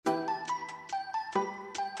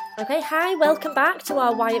Okay, hi, welcome back to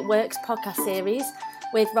our Why It Works podcast series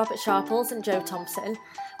with Robert Sharples and Joe Thompson.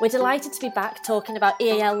 We're delighted to be back talking about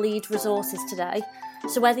EAL lead resources today.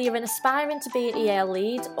 So whether you're an aspiring to be an EAL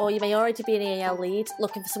lead, or you may already be an EAL lead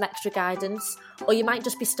looking for some extra guidance, or you might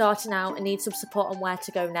just be starting out and need some support on where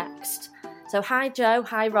to go next. So hi Joe,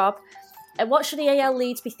 hi Rob. And what should EAL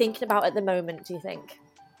leads be thinking about at the moment, do you think?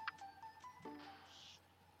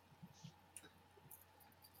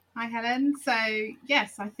 Hi Helen. So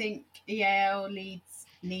yes, I think EAL leads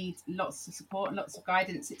need lots of support and lots of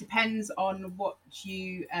guidance. It depends on what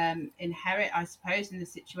you inherit, I suppose, in the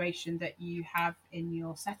situation that you have in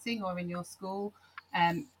your setting or in your school,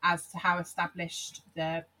 as to how established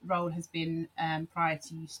the role has been prior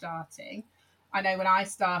to you starting. I know when I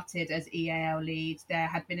started as EAL lead, there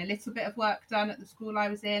had been a little bit of work done at the school I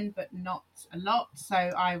was in, but not a lot. So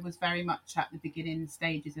I was very much at the beginning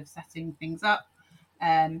stages of setting things up.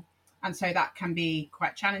 And so that can be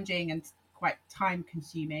quite challenging and quite time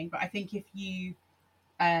consuming. But I think if you,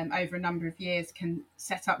 over a number of years, can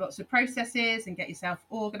set up lots of processes and get yourself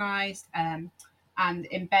organised and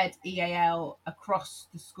embed EAL across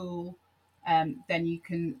the school, then you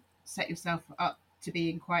can set yourself up to be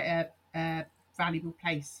in quite a valuable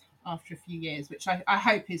place after a few years, which I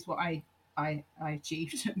hope is what I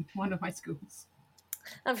achieved in one of my schools.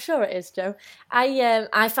 I'm sure it is, Joe.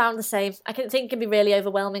 I found the same. I think it can be really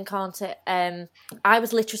overwhelming, can't it? I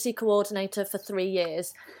was literacy coordinator for 3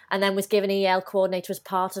 years and then was given EL coordinator as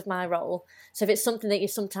part of my role. So if it's something that you're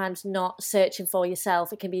sometimes not searching for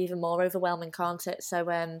yourself, it can be even more overwhelming, can't it? So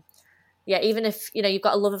yeah, even if you've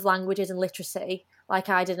got a love of languages and literacy, like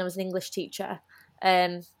I did, and I was an English teacher.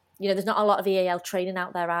 There's not a lot of EAL training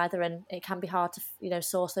out there either, and it can be hard to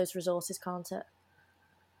source those resources, can't it?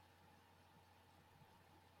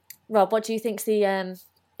 Rob, what do you think's the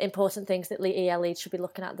important things that EAL leads should be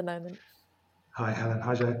looking at the moment? Hi, Helen.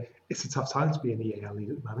 Hi, Joe. It's a tough time to be an EAL lead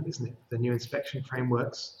at the moment, isn't it? The new inspection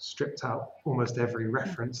frameworks stripped out almost every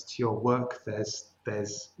reference to your work. There's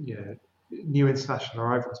new international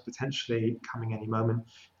arrivals potentially coming any moment,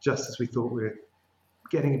 just as we thought we were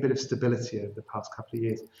getting a bit of stability over the past couple of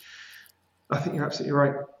years. I think you're absolutely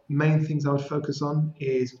right. Main things I would focus on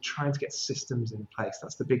is trying to get systems in place.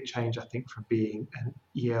 That's the big change, I think, from being an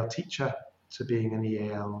EAL teacher to being an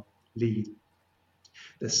EAL lead.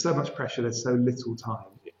 There's so much pressure, there's so little time.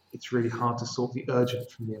 It's really hard to sort the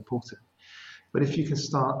urgent from the important. But if you can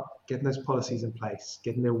start getting those policies in place,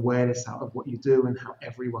 getting the awareness out of what you do and how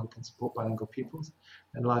everyone can support bilingual pupils,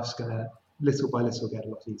 then life's going to, little by little, get a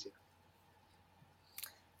lot easier.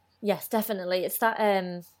 Yes, definitely. It's that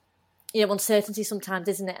uncertainty sometimes,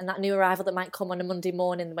 isn't it? And that new arrival that might come on a Monday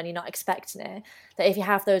morning when you're not expecting it, that if you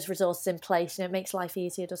have those resources in place, it makes life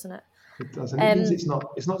easier, doesn't it? It does. And it means it's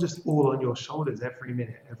not just all on your shoulders every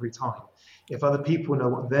minute, every time. If other people know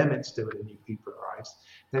what they're meant to do when a new pupil arrives,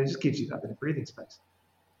 then it just gives you that bit of breathing space.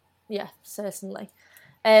 Yeah, certainly.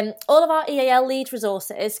 All of our EAL lead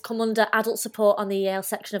resources come under adult support on the EAL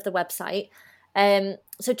section of the website.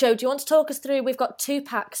 So Joe, do you want to talk us through? We've got 2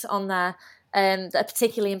 packs on there that are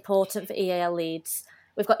particularly important for EAL leads.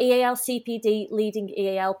 We've got EAL CPD Leading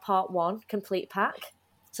EAL Part 1 complete pack.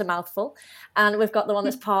 It's a mouthful. And we've got the one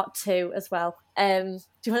that's Part 2 as well. Do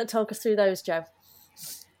you want to talk us through those, Joe?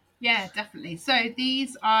 Yeah, definitely. So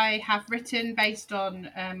these I have written based on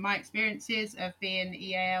my experiences of being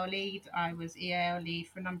EAL lead. I was EAL lead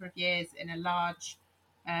for a number of years in a large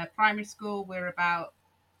primary school. We're about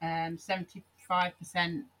 75%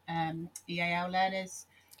 EAL learners.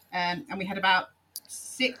 And we had about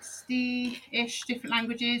 60-ish different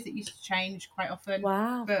languages. It used to change quite often.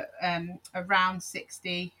 Wow. But around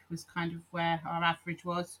 60 was kind of where our average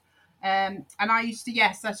was. And I used to,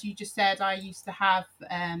 yes, as you just said, I used to have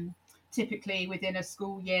typically within a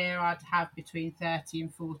school year, I'd have between 30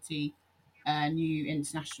 and 40 new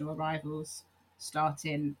international arrivals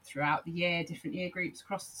starting throughout the year, different year groups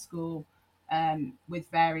across the school with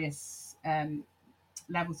various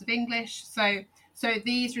levels of English. So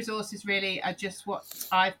these resources really are just what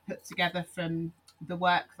I've put together from the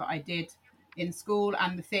work that I did in school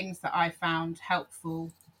and the things that I found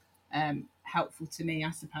helpful to me,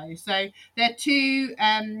 I suppose. So they're 2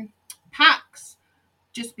 packs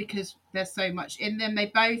just because there's so much in them.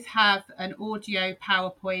 They both have an audio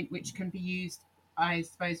PowerPoint which can be used, I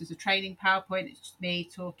suppose, as a training PowerPoint. It's just me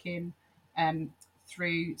talking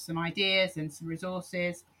through some ideas and some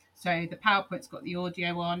resources. So the PowerPoint's got the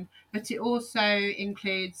audio on, but it also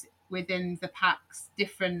includes within the packs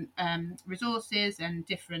different resources and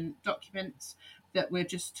different documents that we'll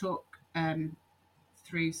just talk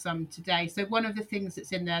through some today. So one of the things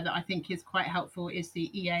that's in there that I think is quite helpful is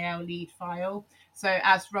the EAL lead file. So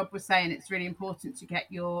as Rob was saying, it's really important to get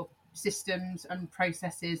your systems and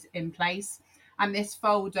processes in place. And this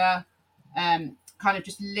folder kind of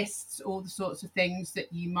just lists all the sorts of things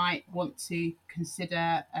that you might want to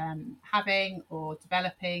consider having or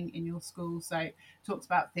developing in your school. So it talks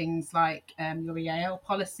about things like your EAL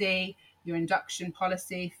policy, your induction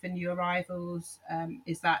policy for new arrivals.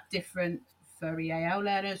 Is that different for EAL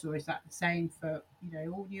learners, or is that the same for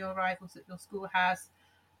all new arrivals that your school has?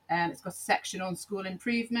 It's got a section on school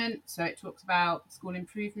improvement, so it talks about school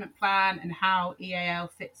improvement plan and how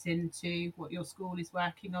EAL fits into what your school is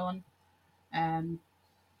working on.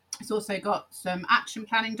 It's also got some action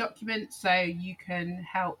planning documents, so you can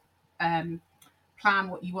help plan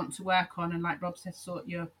what you want to work on, and like Rob said, sort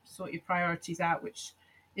your priorities out, which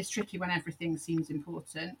is tricky when everything seems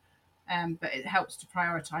important. But it helps to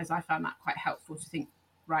prioritize. I found that quite helpful to think,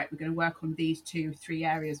 right, we're going to work on these 2-3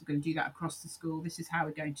 areas. We're going to do that across the school. This is how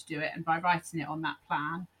we're going to do it. And by writing it on that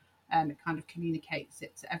plan, it kind of communicates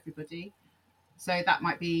it to everybody. So that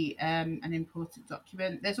might be an important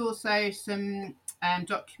document. There's also some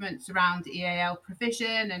documents around EAL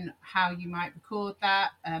provision and how you might record that,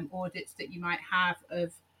 audits that you might have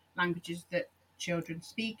of languages that children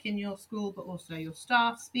speak in your school, but also your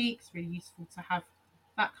staff speak. It's really useful to have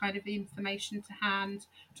that kind of information to hand.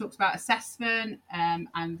 Talks about assessment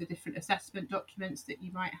and the different assessment documents that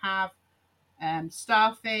you might have.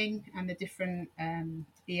 Staffing and the different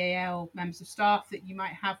EAL members of staff that you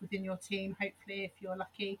might have within your team, hopefully, if you're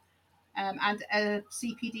lucky. And a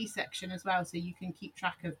CPD section as well, so you can keep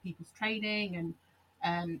track of people's training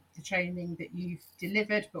and the training that you've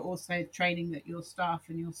delivered, but also the training that your staff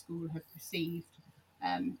and your school have received.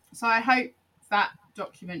 So I hope that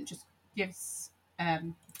document just gives a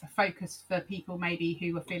focus for people maybe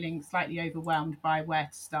who are feeling slightly overwhelmed by where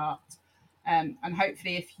to start. And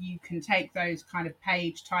hopefully if you can take those kind of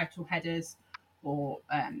page title headers or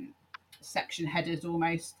section headers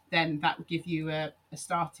almost, then that will give you a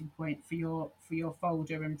starting point for your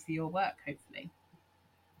folder and for your work, hopefully.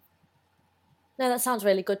 No, that sounds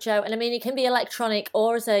really good, Jo. And I mean, it can be electronic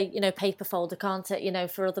or as a paper folder, can't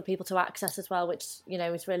it? For other people to access as well, which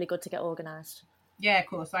is really good to get organised. Yeah, of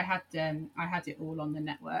course. I had it all on the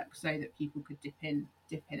network so that people could dip in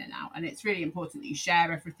and out. And it's really important that you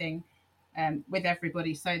share everything with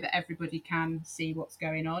everybody so that everybody can see what's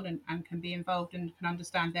going on and can be involved and can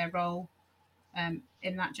understand their role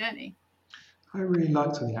in that journey. I really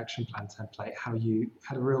liked on the action plan template how you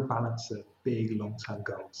had a real balance of big long-term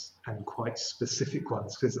goals and quite specific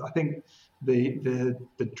ones, because I think the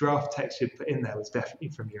draft text you put in there was definitely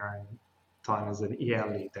from your own time as an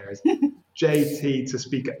EL lead. There is JT to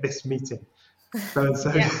speak at this meeting. So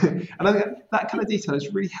yeah. And I think that kind of detail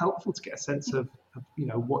is really helpful to get a sense of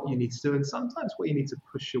what you need to do and sometimes what you need to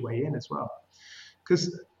push your way in as well.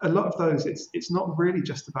 Because a lot of those, it's not really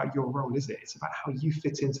just about your role, is it? It's about how you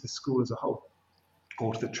fit into the school as a whole,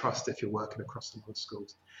 or the trust if you're working across the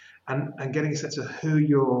schools, and getting a sense of who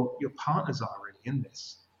your partners are really in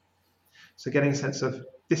this. So getting a sense of,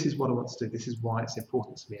 this is what I want to do, this is why it's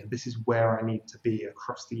important to me, and this is where I need to be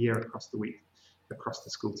across the year, across the week, across the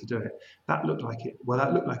school to do it. That looked like it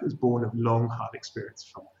was born of long, hard experience,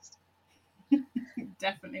 from honest. It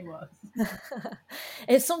definitely was.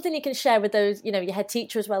 It's something you can share with those, your head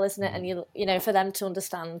teacher as well, isn't it? And for them to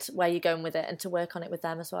understand where you're going with it and to work on it with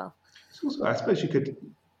them as well. Also, I suppose you could,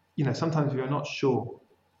 sometimes if you're not sure,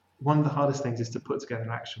 one of the hardest things is to put together an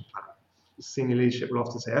action plan. Senior leadership will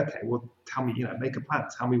often say, okay, well, tell me, make a plan,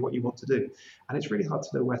 tell me what you want to do. And it's really hard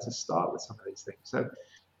to know where to start with some of these things. So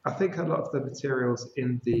I think a lot of the materials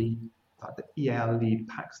in the EL lead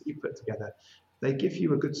packs that you put together, they give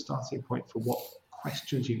you a good starting point for what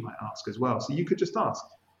questions you might ask as well. So you could just ask,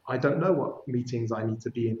 I don't know what meetings I need to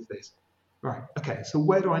be in for this. Right, okay, so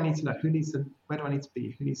where do I need to know? Where do I need to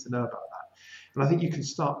be? Who needs to know about that? And I think you can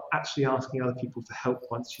start actually asking other people to help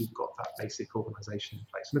once you've got that basic organisation in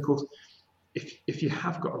place. And of course, if you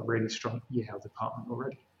have got a really strong EL department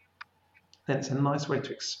already, then it's a nice way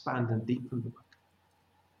to expand and deepen the work.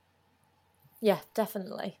 Yeah,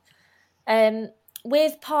 definitely.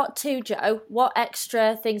 With part 2, Jo, what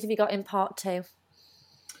extra things have you got in part 2?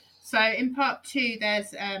 So in part 2,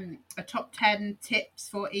 there's a top 10 tips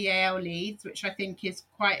for EAL leads, which I think is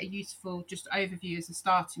quite a useful just overview as a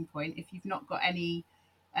starting point. If you've not got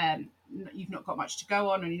you've not got much to go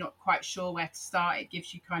on and you're not quite sure where to start, it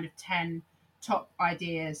gives you kind of 10 top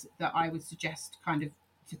ideas that I would suggest kind of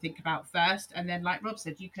to think about first. And then, like Rob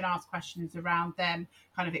said, you can ask questions around them,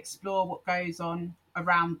 kind of explore what goes on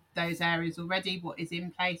around those areas already, what is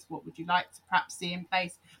in place, what would you like to perhaps see in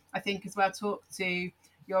place. I think as well, talk to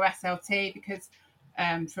your SLT, because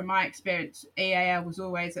from my experience, EAL was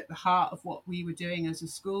always at the heart of what we were doing as a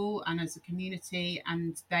school and as a community,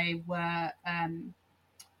 and they were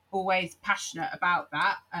always passionate about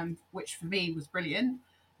that, which for me was brilliant.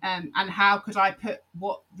 And how could I put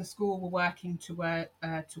what the school were working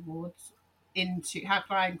towards into, how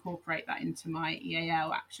could I incorporate that into my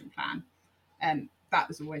EAL action plan? That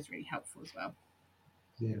was always really helpful as well.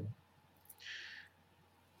 Yeah.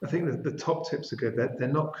 I think that the top tips are good. They're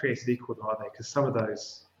not created equal, are they? Because some of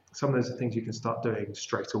those are things you can start doing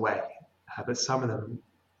straight away, but some of them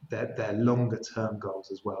they're longer term goals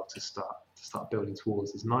as well to start building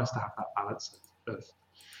towards. It's nice to have that balance of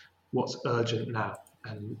what's urgent now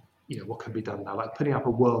and what can be done now. Like putting up a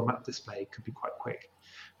world map display could be quite quick.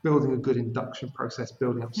 Building a good induction process,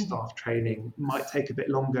 building up staff training might take a bit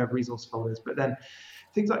longer, resource folders, but then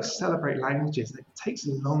things like celebrate languages, it takes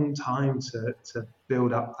a long time to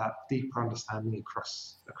build up that deeper understanding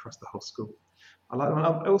across the whole school. I like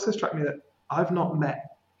that. It also struck me that I've not met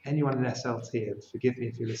anyone in SLT, and forgive me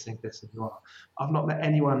if you're listening to this and you are, I've not met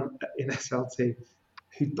anyone in SLT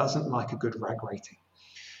who doesn't like a good RAG rating.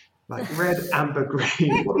 Like red, amber,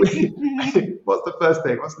 green. What's the first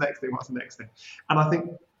thing? What's the next thing? What's the next thing? And I think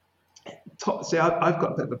I've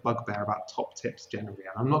got a bit of a bugbear about top tips generally,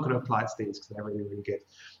 and I'm not going to apply it to these because they're really, really good.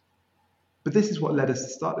 But this is what led us to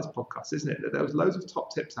start this podcast, isn't it? That there was loads of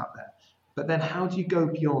top tips out there. But then how do you go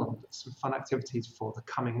beyond some fun activities for the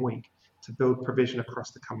coming week to build provision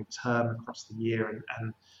across the coming term, across the year,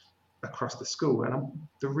 and across the school? And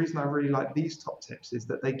the reason I really like these top tips is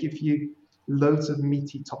that they give you loads of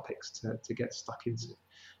meaty topics to get stuck into.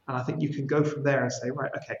 And I think you can go from there and say, right,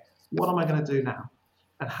 okay, what am I going to do now?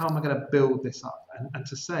 And how am I going to build this up? And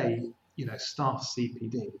to say, staff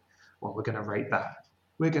CPD, well, we're going to rate that.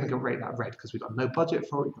 We're going to rate that red because we've got no budget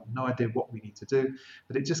for it. We've got no idea what we need to do.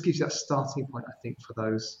 But it just gives you that starting point, I think, for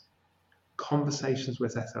those conversations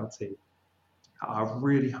with SLT that are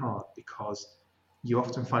really hard because you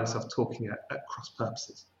often find yourself talking at cross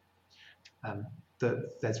purposes.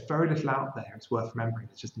 There's very little out there. It's worth remembering.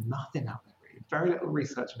 There's just nothing out there, really. Very little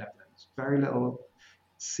research and evidence. Very little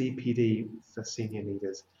CPD for senior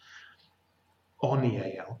leaders on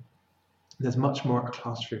EAL. There's much more at a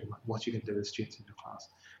classroom, like what you can do with students in your class.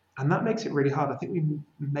 And that makes it really hard. I think we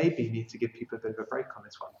maybe need to give people a bit of a break on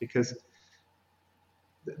this one, because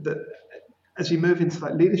as you move into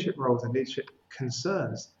like leadership roles and leadership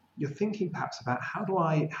concerns, you're thinking perhaps about how do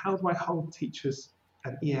I hold teachers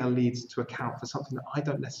and EAL leads to account for something that I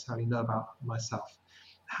don't necessarily know about myself?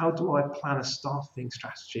 How do I plan a staffing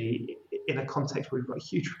strategy in a context where we've got a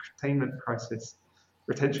huge retention crisis?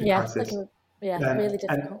 Really difficult.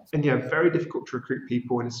 And very difficult to recruit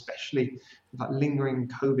people, and especially with that lingering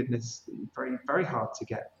COVIDness, very, very hard to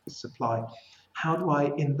get supply. How do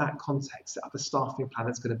I, in that context, set up a staffing plan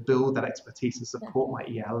that's going to build that expertise and support my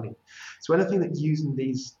EAL lead? So anything that using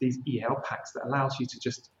these EAL packs that allows you to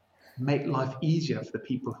just make life easier for the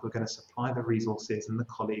people who are going to supply the resources and the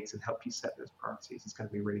colleagues and help you set those priorities is going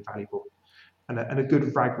to be really valuable. And a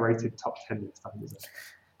good RAG rated top 10 list, I think, is a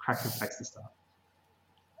cracking place to start.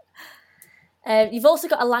 You've also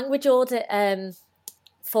got a language audit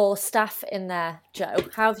for staff in there, Joe.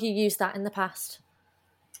 How have you used that in the past?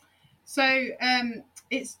 So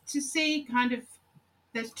it's to see kind of,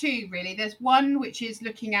 there's two really. There's one which is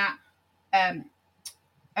looking at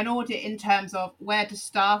an audit in terms of where do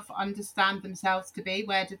staff understand themselves to be,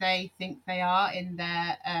 where do they think they are in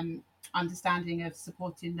their understanding of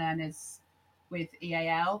supporting learners with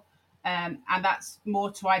EAL. And that's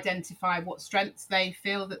more to identify what strengths they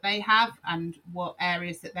feel that they have and what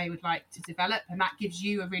areas that they would like to develop. And that gives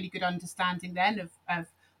you a really good understanding then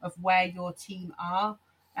of where your team are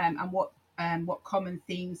and what common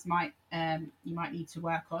themes you might need to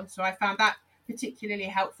work on. So I found that particularly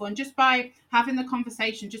helpful. And just by having the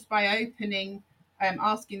conversation, just by opening,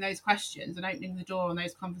 asking those questions and opening the door on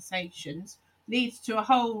those conversations leads to a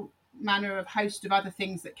whole manner of host of other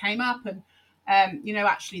things that came up. And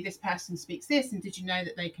actually this person speaks this, and did you know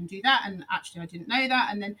that they can do that? And actually I didn't know that.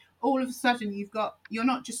 And then all of a sudden you're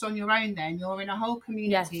not just on your own then, you're in a whole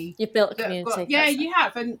community. Yes, you've built a community. You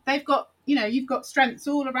have, and they've got, you've got strengths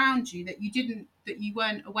all around you that you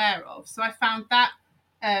weren't aware of. So I found that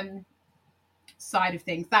side of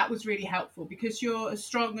things, that was really helpful, because you're as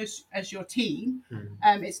strong as your team.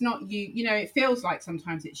 It's not you, it feels like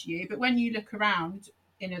sometimes it's you, but when you look around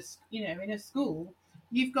in a school,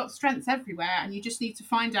 you've got strengths everywhere, and you just need to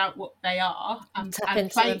find out what they are and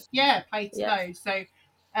play to those. So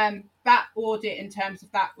that audit in terms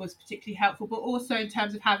of that was particularly helpful, but also in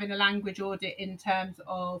terms of having a language audit in terms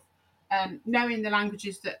of knowing the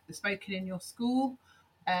languages that are spoken in your school,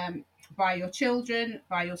 by your children,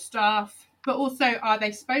 by your staff, but also, are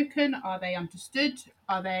they spoken? Are they understood?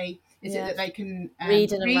 Is it that they can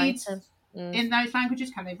read and read writing in those languages?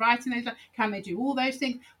 Can they write in those? Can they do all those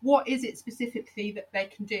things? What is it specifically that they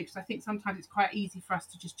can do? Because I think sometimes it's quite easy for us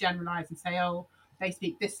to just generalize and say, oh, they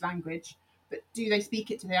speak this language, but do they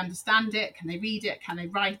speak it? Do they understand it? Can they read it? Can they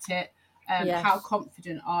write it? Yes. How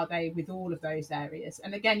confident are they with all of those areas?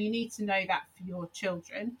 And again, you need to know that for your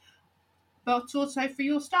children, but also for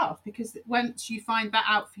your staff, because once you find that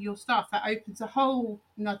out for your staff, that opens a whole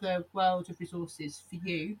another world of resources for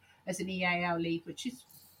you as an EAL lead, which is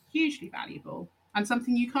hugely valuable and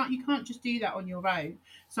something you can't just do that on your own.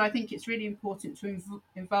 So I think it's really important to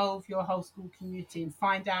involve your whole school community and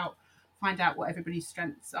find out what everybody's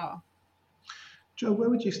strengths are. Jo, where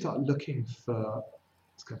would you start looking for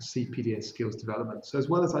kind of CPD and skills development? So as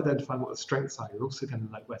well as identifying what the strengths are, you're also going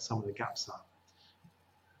to know where some of the gaps are.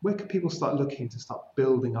 Where can people start looking to start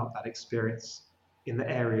building up that experience in the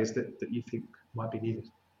areas that you think might be needed?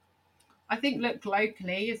 I think look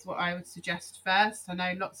locally is what I would suggest first. I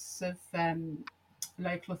know lots of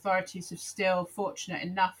local authorities are still fortunate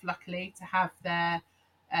enough, luckily, to have their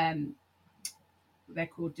they're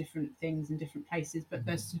called different things in different places, but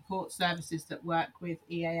there's support services that work with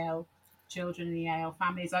EAL children and EAL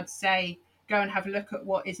families. I'd say go and have a look at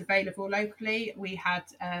what is available locally. We had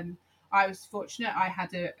I was fortunate. I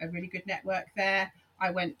had a really good network there.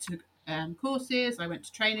 I went to courses, I went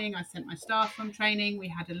to training, I sent my staff on training. We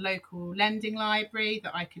had a local lending library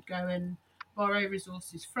that I could go and borrow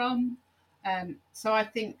resources from. So I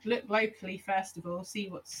think look locally first of all, see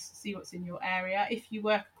what's in your area. If you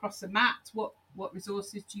work across a MAT, what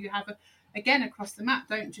resources do you have? Again, across the MAT,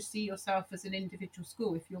 don't just see yourself as an individual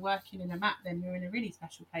school. If you're working in a MAT, then you're in a really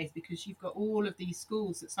special place because you've got all of these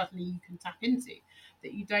schools that suddenly you can tap into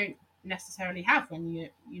that you don't necessarily have when you're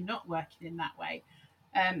not working in that way.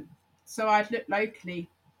 So I'd look locally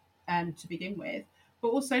to begin with, but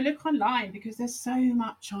also look online because there's so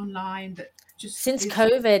much online that just since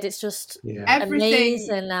COVID, it's just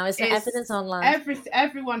amazing now. Isn't it? Everything's online.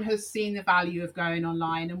 Everyone has seen the value of going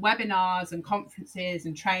online and webinars and conferences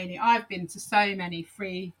and training. I've been to so many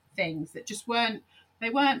free things that just weren't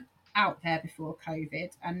out there before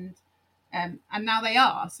COVID, and now they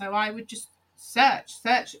are. So I would just search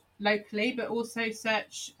locally, but also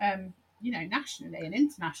search nationally and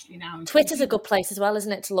internationally now. Twitter's a good place as well,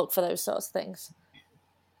 isn't it, to look for those sorts of things?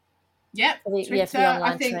 Yep, Twitter.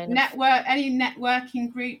 I think any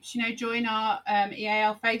networking groups. Join our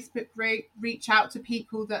EAL Facebook group. Reach out to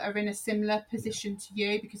people that are in a similar position to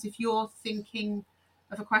you, because if you're thinking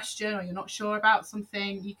of a question or you're not sure about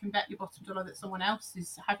something, you can bet your bottom dollar that someone else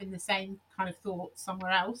is having the same kind of thoughts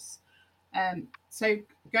somewhere else. So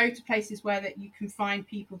go to places where that you can find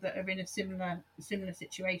people that are in a similar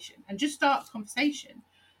situation and just start a conversation.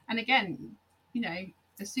 And again,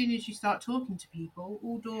 as soon as you start talking to people,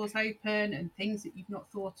 all doors open and things that you've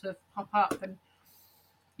not thought of pop up. And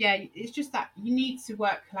it's just that you need to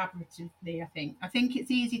work collaboratively. I think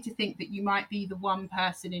it's easy to think that you might be the one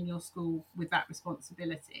person in your school with that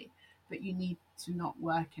responsibility, but you need to not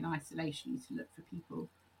work in isolation. You need to look for people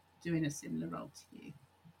doing a similar role to you.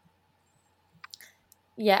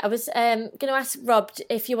 Yeah, I was going to ask Rob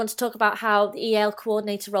if you want to talk about how the EL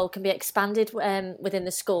coordinator role can be expanded within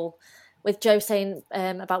the school. With Jo saying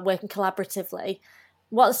about working collaboratively,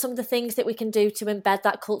 what are some of the things that we can do to embed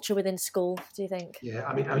that culture within school, do you think? Yeah,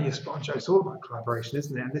 I mean, you're spot on, Jo. It's all about collaboration,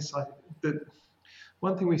 isn't it? And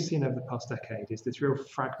one thing we've seen over the past decade is this real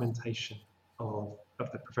fragmentation of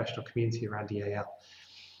the professional community around EAL.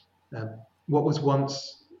 What was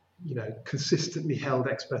once consistently held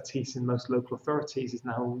expertise in most local authorities is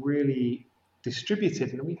now really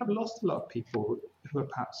distributed, and we have lost a lot of people who are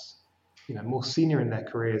perhaps more senior in their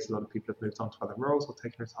careers. A lot of people have moved on to other roles or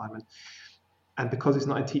taken retirement, and because it's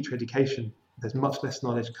not in teacher education, there's much less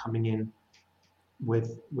knowledge coming in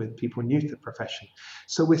with people new to the profession.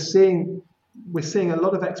 So we're seeing a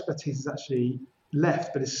lot of expertise is actually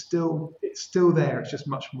left, but it's still there. It's just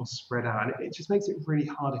much more spread out, and it just makes it really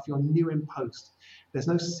hard if you're new in post. There's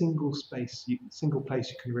no single place you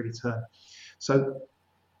can really turn. So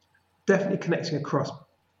definitely connecting across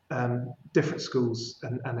different schools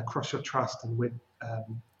and across your trust, and with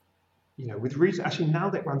with region. Actually, now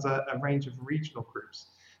that runs a range of regional groups.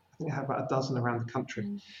 I think they have about a dozen around the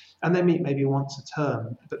country, and they meet maybe once a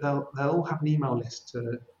term. But they'll all have an email list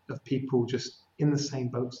of people just in the same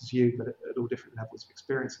boats as you, but at all different levels of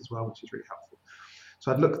experience as well, which is really helpful.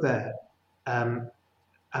 So I'd look there.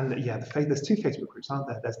 There's two Facebook groups, aren't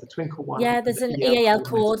there? There's the Twinkle one. Yeah, there's an EAL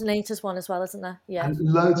coordinators one as well, isn't there? Yeah. And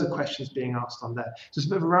loads of questions being asked on there. Just a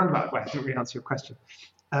bit of a roundabout way. I didn't really answer your question.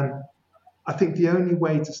 I think the only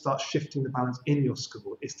way to start shifting the balance in your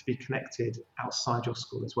school is to be connected outside your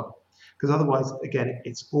school as well, because otherwise, again,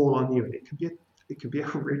 it's all on you, and it can be a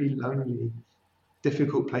really lonely,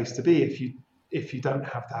 difficult place to be if you don't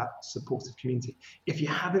have that supportive community. If you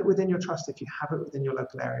have it within your trust, if you have it within your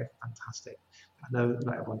local area, fantastic. I know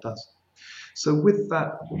not everyone does. So with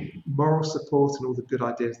that moral support and all the good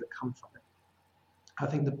ideas that come from it, I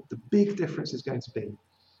think the big difference is going to be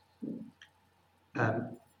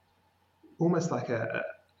almost like a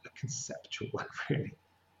conceptual one, really.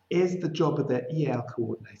 Is the job of the EL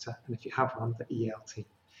coordinator, and if you have one, the EL team,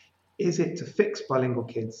 is it to fix bilingual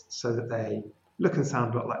kids so that they look and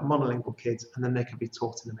sound a lot like monolingual kids, and then they can be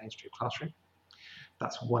taught in the mainstream classroom?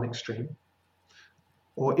 That's one extreme.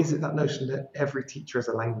 Or is it that notion that every teacher is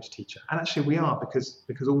a language teacher? And actually we are, because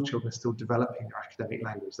all children are still developing their academic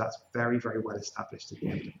language. That's very, very well established in the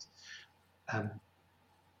evidence.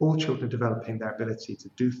 All children are developing their ability to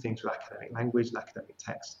do things with academic language and academic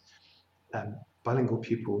text. Bilingual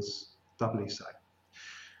pupils, doubly so.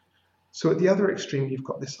 So at the other extreme, you've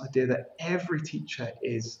got this idea that every teacher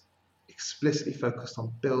is explicitly focused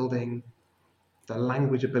on building the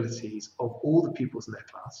language abilities of all the pupils in their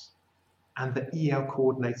class, and the EL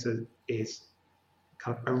coordinator is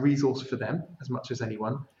kind of a resource for them as much as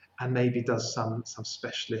anyone, and maybe does some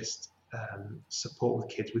specialist support with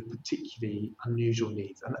kids with particularly unusual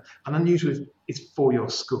needs. And unusual is for your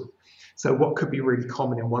school. So what could be really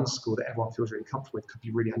common in one school that everyone feels really comfortable with could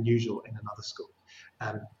be really unusual in another school.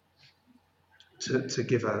 To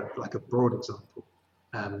give a broad example,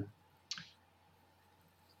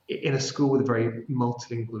 in a school with a very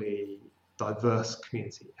multilingually diverse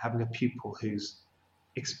community, having a pupil whose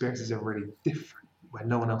experiences are really different, where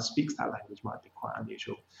no one else speaks that language, might be quite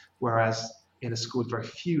unusual. Whereas in a school with very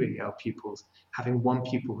few EL pupils, having one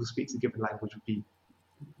pupil who speaks a given language would be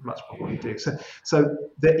much more what you do. So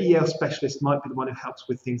the EL specialist might be the one who helps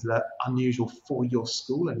with things that are unusual for your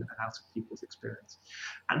school and out of people's experience.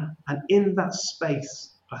 And in that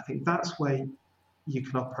space, I think that's where you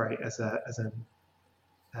can operate as an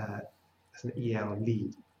EL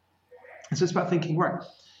lead. And so it's about thinking, right,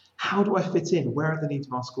 how do I fit in? Where are the needs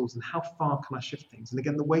of our schools, and how far can I shift things? And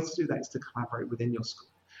again, the way to do that is to collaborate within your school.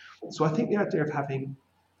 So I think the idea of having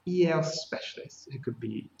EL specialists, who could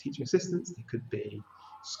be teaching assistants, they could be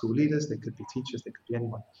school leaders, they could be teachers, they could be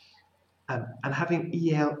anyone, and having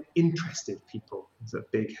EL interested people, these are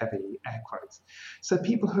big, heavy air quotes. So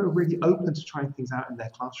people who are really open to trying things out in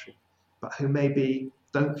their classroom, but who maybe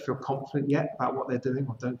don't feel confident yet about what they're doing,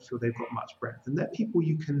 or don't feel they've got much breadth. And they're people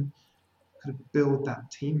you can kind of build that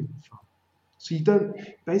team from. So you don't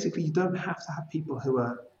have to have people who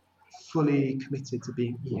are fully committed to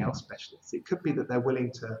being EL specialists. It could be that they're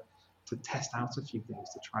willing to test out a few things,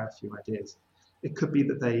 to try a few ideas. It could be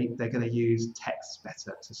that they're going to use text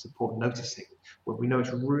better to support noticing. Well, we know it's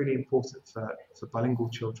really important for bilingual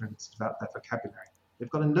children to develop their vocabulary. They've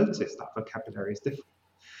got to notice that vocabulary is different.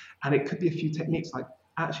 And it could be a few techniques, like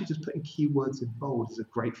actually just putting keywords in bold is a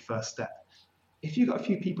great first step. If you've got a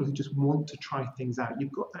few people who just want to try things out,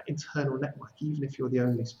 you've got that internal network, even if you're the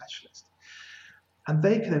only specialist. And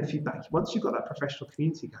they can then feed back. Once you've got that professional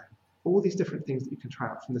community going, all these different things that you can try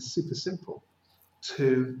out, from the super simple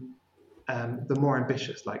to the more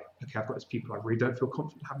ambitious, like, okay, I've got these people I really don't feel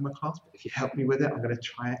confident having in my class, but if you help me with it, I'm going to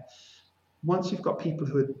try it. Once you've got people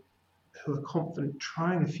who are confident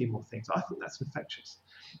trying a few more things, I think that's infectious.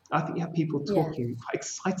 I think you have people talking quite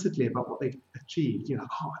excitedly about what they've achieved. You know,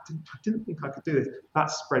 oh, I didn't think I could do this. That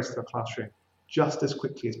spreads to the classroom just as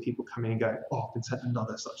quickly as people come in and go, oh, I've been sent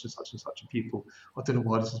another such and such and such a pupil. I don't know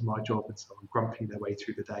why this is my job, and so on, grumping their way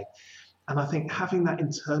through the day. And I think having that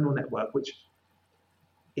internal network, which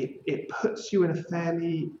it puts you in a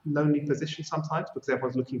fairly lonely position sometimes, because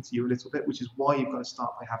everyone's looking to you a little bit, which is why you've got to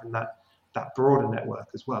start by having that broader network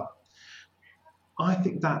as well. I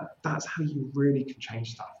think that's how you really can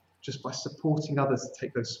change stuff, just by supporting others to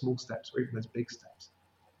take those small steps or even those big steps.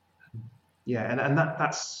 And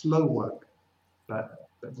that's slow work, but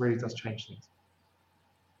that really does change things.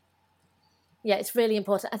 Yeah, it's really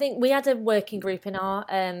important. I think we had a working group in our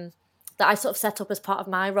that I sort of set up as part of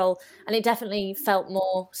my role, and it definitely felt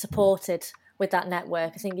more supported with that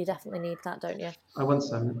network. I think you definitely need that, don't you? I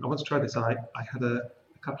once tried this. I had a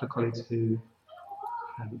couple of colleagues who,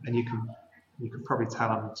 and you can probably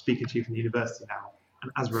tell I'm speaking to you from the university now.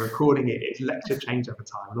 And as we're recording it, it's lecture changeover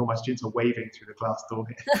time, and all my students are waving through the glass door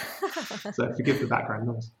here. So forgive the background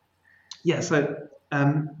noise. Yeah, so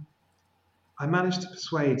I managed to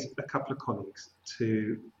persuade a couple of colleagues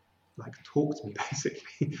to talk to me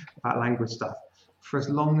basically about language stuff for as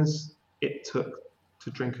long as it took to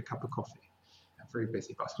drink a cup of coffee very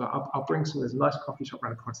busy, but I said, I'll bring some. There's a nice coffee shop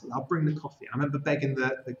around the corner. So I'll bring the coffee. I remember begging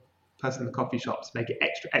the person in the coffee shop to make it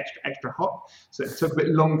extra hot. So it took a bit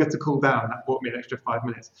longer to cool down. That bought me an extra 5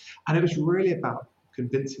 minutes. And it was really about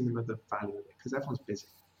convincing them of the value of it, because everyone's busy.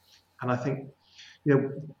 And I think,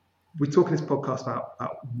 we talk in this podcast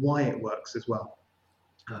about why it works as well.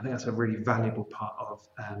 And I think that's a really valuable part of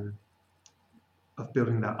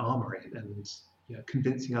building that armory and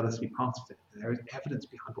convincing others to be part of it. There is evidence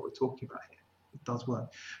behind what we're talking about here. It does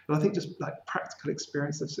work. But I think just like practical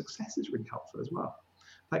experience of success is really helpful as well.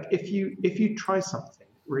 Like if you try something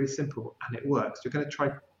really simple and it works, you're going to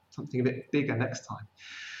try something a bit bigger next time.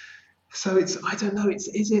 So I don't know,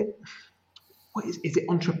 is it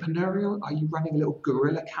entrepreneurial? Are you running a little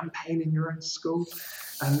guerrilla campaign in your own school?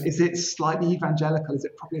 Is it slightly evangelical? Is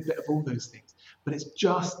it probably a bit of all those things? But it's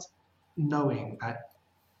just knowing that,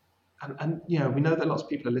 and we know that lots of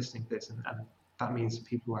people are listening to this, and that means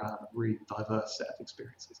people will have a really diverse set of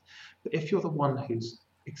experiences. But if you're the one who's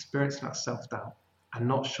experiencing that self-doubt and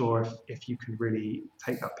not sure if you can really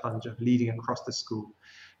take that plunge of leading across the school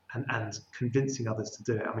and convincing others to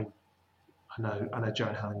do it. I mean, I know Jo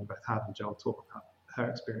and Helen, you both have, and Jo will talk about her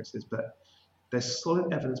experiences, but there's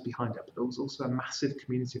solid evidence behind it, but there's also a massive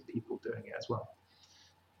community of people doing it as well.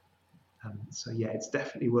 So yeah, it's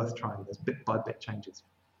definitely worth trying. There's bit by bit changes.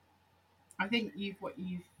 I think you've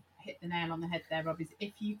hit the nail on the head there, Rob, is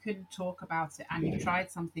if you can talk about it and you've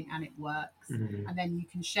tried something and it works, and then you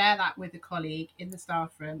can share that with a colleague in the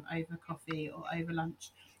staff room over coffee or over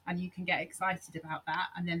lunch, and you can get excited about that,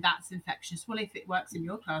 and then that's infectious. Well, if it works in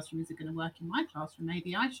your classroom, is it going to work in my classroom?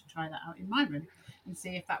 Maybe I should try that out in my room and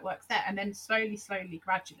see if that works there. And then slowly,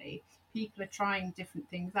 gradually, people are trying different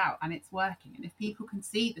things out and it's working. And if people can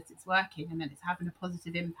see that it's working and that it's having a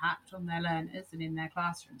positive impact on their learners and in their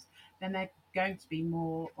classrooms, then they're going to be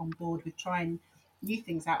more on board with trying new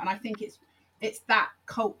things out. And I think it's that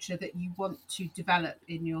culture that you want to develop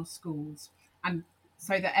in your schools, and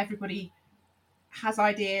so that everybody has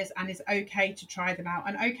ideas and is okay to try them out,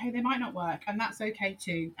 and okay, they might not work, and that's okay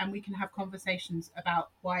too, and we can have conversations about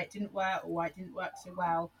why it didn't work or why it didn't work so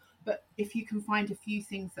well. But if you can find a few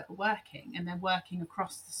things that are working and they're working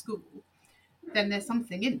across the school, then there's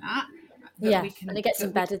something in that we can, and it gets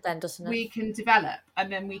embedded then, doesn't it? We can develop,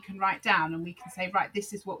 and then we can write down and we can say, right,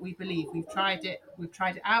 this is what we believe. We've tried it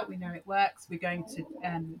out, we know it works, we're going to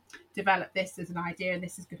develop this as an idea, and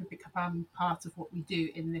this is going to become part of what we do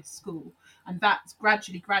in this school. And that's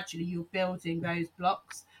gradually you're building those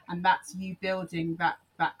blocks, and that's you building that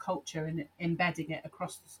culture and embedding it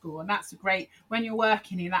across the school. And that's when you're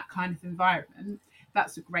working in that kind of environment,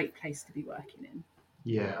 that's a great place to be working in.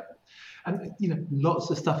 Yeah. And, lots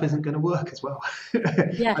of stuff isn't going to work as well.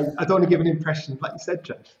 Yeah. I don't want to give an impression, like you said,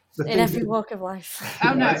 Jo. In every walk of life.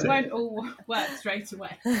 Oh, no, it won't all work straight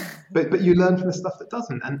away. But you learn from the stuff that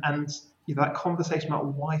doesn't. And that conversation about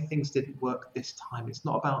why things didn't work this time, it's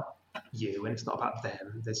not about you and it's not about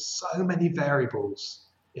them. There's so many variables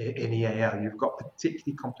in EAL. You've got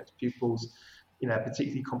particularly complex pupils,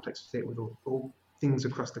 particularly complex fit with all things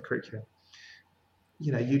across the curriculum.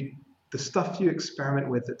 The stuff you experiment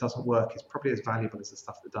with that doesn't work is probably as valuable as the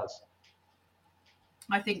stuff that does.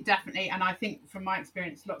 I think definitely, and I think from my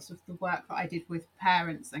experience, lots of the work that I did with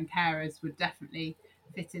parents and carers would definitely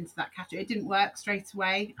fit into that category. It didn't work straight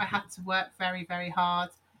away. I had to work very, very hard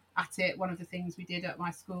at it. One of the things we did at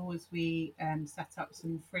my school was we set up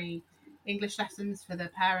some free English lessons for the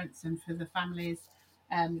parents and for the families.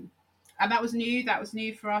 And that was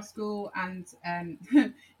new for our school, and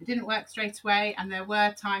it didn't work straight away. And there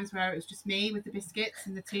were times where it was just me with the biscuits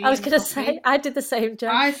and the tea. I was going to say, I did the same, Jo.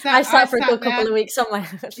 I sat for a good couple of weeks on my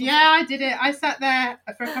own. Yeah, I did it. I sat there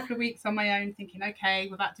for a couple of weeks on my own thinking, okay,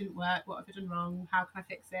 well, that didn't work. What have I done wrong? How can I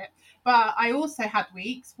fix it? But I also had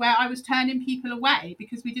weeks where I was turning people away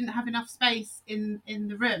because we didn't have enough space in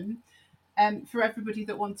the room for everybody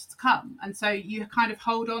that wanted to come. And so you kind of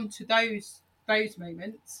hold on to those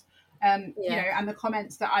moments. And the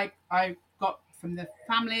comments that I got from the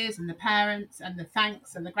families and the parents and the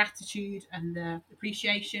thanks and the gratitude and the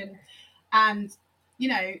appreciation, and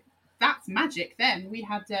that's magic. Then we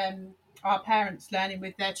had our parents learning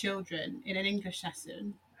with their children in an English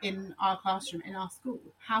lesson in our classroom in our school.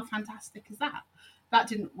 How fantastic is that? That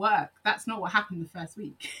didn't work. That's not what happened the first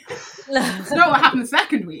week. It's not what happened the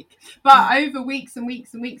second week. But over weeks and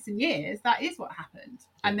weeks and weeks and years, that is what happened.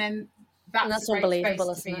 And then that's a great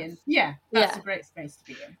space to be in. Yeah, that's a great space to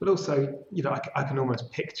be in. But also, I can almost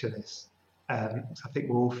picture this. I think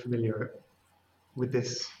we're all familiar with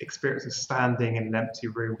this experience of standing in an empty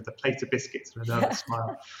room with a plate of biscuits and a nervous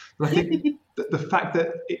smile. But I think the fact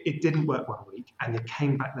that it didn't work one week and you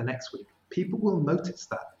came back the next week, people will notice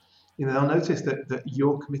that. They'll notice that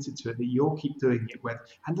you're committed to it, that you'll keep doing it with,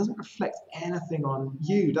 and doesn't reflect anything on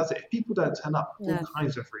you, does it? If people don't turn up for all No.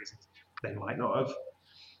 kinds of reasons, they might not have,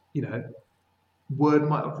 word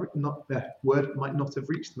might not have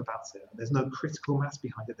reached them about it. There's no critical mass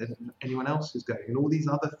behind it. There's not anyone else who's going, and all these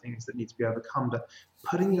other things that need to be overcome. But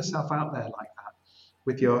putting yourself out there like that,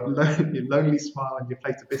 with your lonely smile and your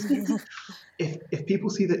plate of biscuits, if people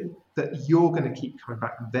see that you're going to keep coming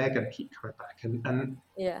back, they're going to keep coming back, and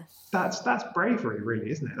Yeah. that's bravery, really,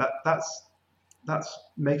 isn't it? That's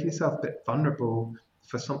making yourself a bit vulnerable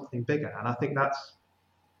for something bigger, and I think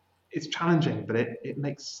it's challenging, but it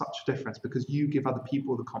makes such a difference because you give other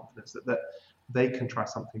people the confidence that they can try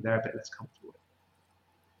something they're a bit less comfortable with.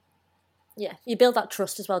 Yeah, you build that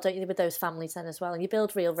trust as well, don't you, with those families then as well, and you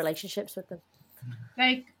build real relationships with them.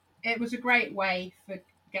 It was a great way for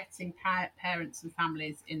getting parents and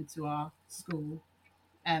families into our school,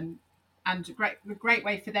 and a great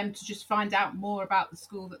way for them to just find out more about the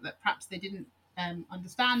school that perhaps they didn't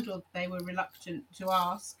understand or they were reluctant to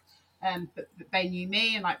ask. But they knew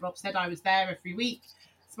me, and like Rob said, I was there every week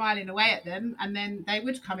smiling away at them, and then they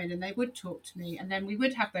would come in and they would talk to me, and then we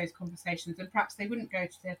would have those conversations, and perhaps they wouldn't go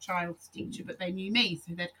to their child's teacher, but they knew me,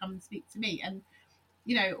 so they'd come and speak to me, and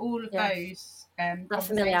all of those that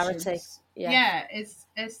familiarity,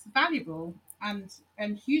 is valuable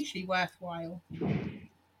and hugely worthwhile.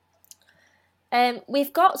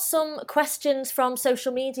 We've got some questions from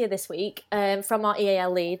social media this week from our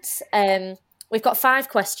EAL leads. We've got 5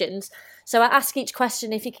 questions. So I ask each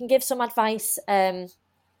question if you can give some advice as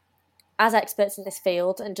experts in this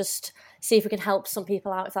field and just see if we can help some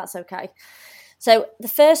people out, if that's okay. So the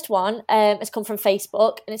first one has come from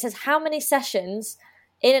Facebook, and it says, how many sessions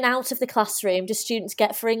in and out of the classroom do students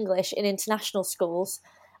get for English in international schools?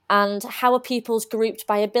 And how are pupils grouped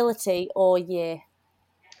by ability or year?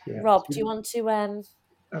 Yeah. Rob, do you want to...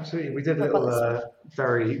 Absolutely. We did a little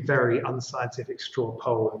very, very unscientific straw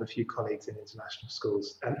poll with a few colleagues in international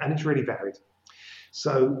schools, and it's really varied.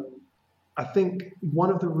 So I think one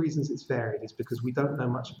of the reasons it's varied is because we don't know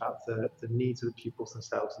much about the needs of the pupils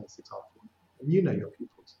themselves in this example. And you know your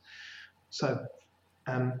pupils. So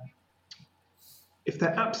if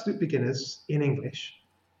they're absolute beginners in English,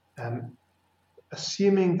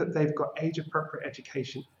 assuming that they've got age-appropriate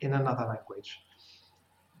education in another language,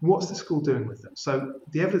 what's the school doing with them? So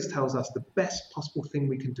the evidence tells us the best possible thing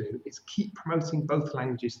we can do is keep promoting both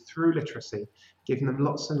languages through literacy, giving them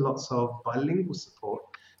lots and lots of bilingual support,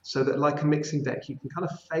 so that like a mixing deck, you can kind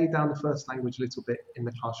of fade down the first language a little bit in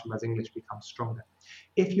the classroom as English becomes stronger.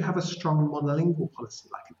 If you have a strong monolingual policy,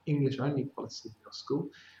 like an English-only policy in your school,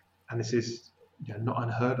 and this is not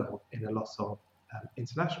unheard of in a lot of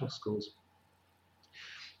international schools,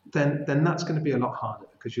 then that's going to be a lot harder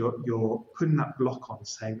because you're putting that block on,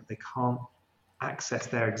 saying that they can't access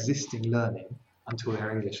their existing learning until their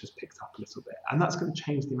English has picked up a little bit. And that's going to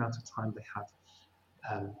change the amount of time they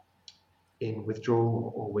have in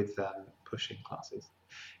withdrawal or with pushing classes.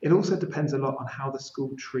 It also depends a lot on how the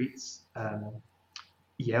school treats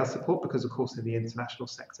EL support, because of course in the international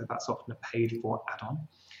sector that's often a paid for add-on,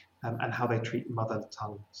 and how they treat mother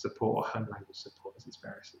tongue support or home language support, as it's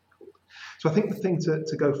variously called. So I think the thing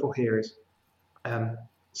to go for here is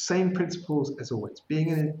same principles as always.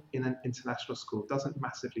 Being in an international school doesn't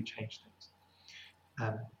massively change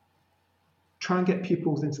things. Try and get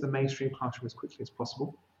pupils into the mainstream classroom as quickly as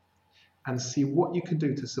possible and see what you can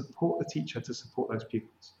do to support the teacher to support those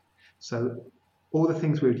pupils. So all the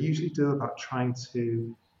things we would usually do about trying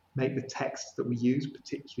to make the text that we use,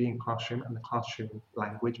 particularly in classroom and the classroom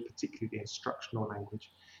language, particularly the instructional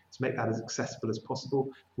language, to make that as accessible as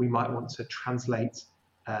possible. We might want to translate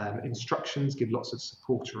instructions, give lots of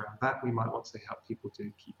support around that. We might want to help people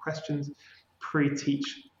do key questions,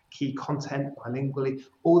 pre-teach key content bilingually,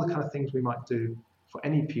 all the kind of things we might do for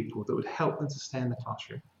any pupil that would help them to stay in the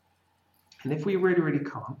classroom. And if we really, really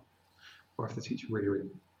can't, or if the teacher really, really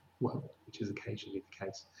won't, which is occasionally the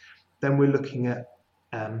case, then we're looking at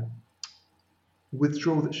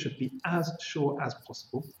withdrawal that should be as short as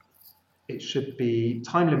possible. It should be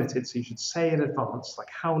time limited, so you should say in advance, like,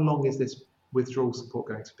 how long is this withdrawal support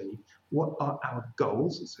going to be? What are our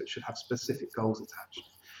goals? So it should have specific goals attached.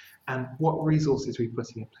 And what resources are we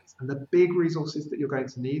putting in place? And the big resources that you're going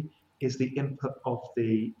to need is the input of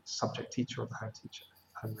the subject teacher or the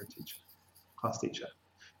home room teacher, class teacher.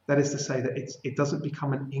 That is to say that it doesn't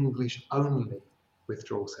become an English-only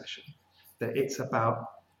withdrawal session, that it's about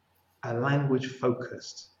a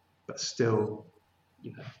language-focused, but still,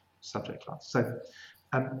 subject class. So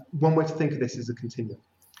one way to think of this is a continuum.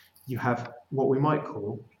 You have what we might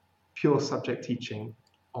call pure subject teaching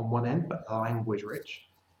on one end, but language-rich,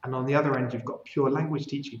 And on the other end, you've got pure language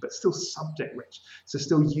teaching, but still subject rich. So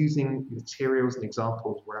still using materials and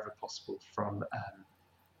examples wherever possible from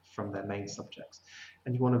their main subjects.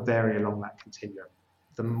 And you want to vary along that continuum.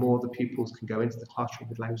 The more the pupils can go into the classroom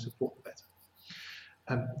with language support, the better.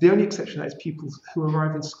 The only exception to that is pupils who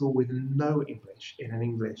arrive in school with no English in an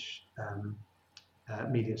English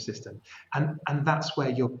medium system. And that's where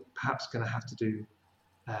you're perhaps going to have to do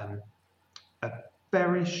a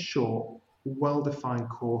very short, well-defined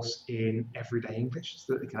course in everyday English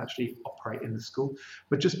so that they can actually operate in the school.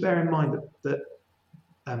 But just bear in mind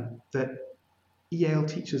that EAL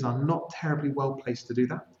teachers are not terribly well placed to do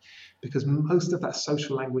that, because most of that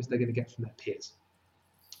social language they're going to get from their peers.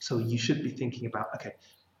 So you should be thinking about, okay,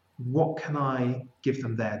 what can I give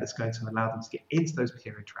them there that's going to allow them to get into those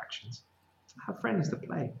peer interactions, to have friends to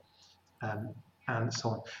play, and so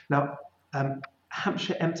on. Now,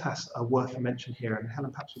 Hampshire MTAS are worth a mention here, and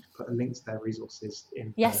Helen, perhaps we could put a link to their resources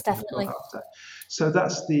in. Yes, definitely. After. So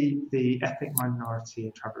that's the Ethnic Minority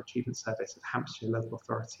and Traveller Achievement Service of Hampshire Local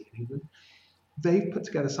Authority in England. They've put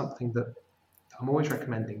together something that I'm always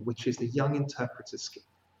recommending, which is the Young Interpreter Scheme.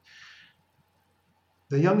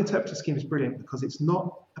 The Young Interpreter Scheme is brilliant because it's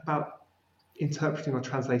not about interpreting or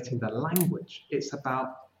translating the language, it's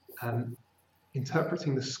about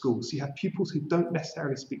interpreting the school. So you have pupils who don't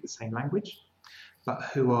necessarily speak the same language, but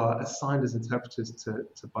who are assigned as interpreters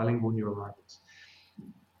to bilingual new arrivals.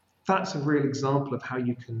 That's a real example of how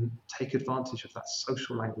you can take advantage of that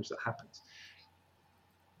social language that happens.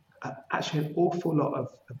 Actually, an awful lot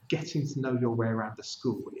of getting to know your way around the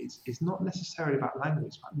school is not necessarily about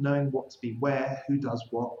language, but knowing what to be where, who does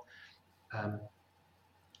what. And,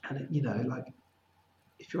 like,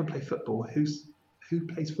 if you want to play football, who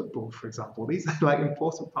plays football, for example? These are like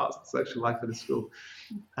important parts of the social life of the school.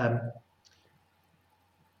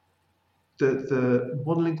 The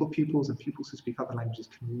monolingual pupils and pupils who speak other languages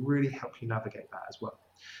can really help you navigate that as well.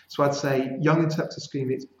 So I'd say Young Interpreter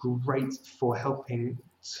Scheme is great for helping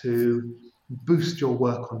to boost your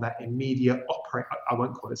work on that immediate I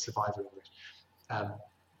won't call it survival English,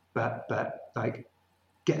 but like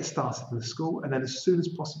get started in the school, and then as soon as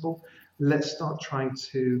possible, let's start trying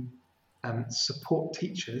to support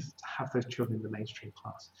teachers to have those children in the mainstream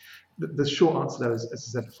class. The short answer though is, as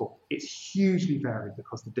I said before, it's hugely varied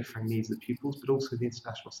because of the differing needs of the pupils, but also the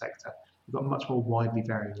international sector. We've got much more widely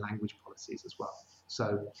varying language policies as well.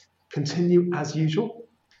 So continue as usual,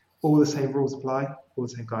 all the same rules apply, all the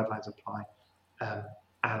same guidelines apply,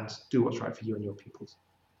 and do what's right for you and your pupils.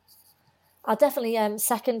 I'll definitely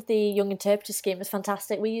second the Young Interpreter Scheme. It's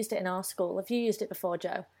fantastic. We used it in our school. Have you used it before,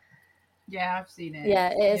 Joe? Yeah, I've seen it.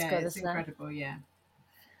 Yeah, it is good, it's isn't incredible, it? Yeah.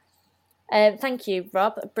 Thank you,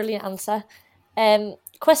 Rob. A brilliant answer.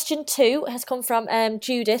 Question 2 has come from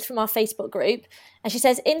Judith from our Facebook group. And she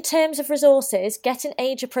says, in terms of resources, getting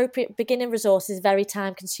age-appropriate beginner resources is very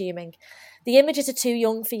time-consuming. The images are too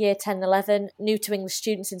young for year 10 and 11, new to English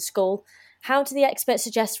students in school. How do the experts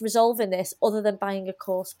suggest resolving this other than buying a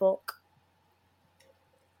course book?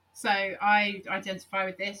 So I identify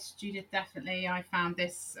with this, Judith, definitely. I found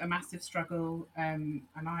this a massive struggle, and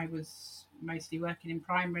I was mostly working in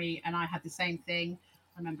primary, and I had the same thing.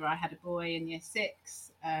 I remember I had a boy in year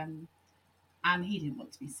 6, and he didn't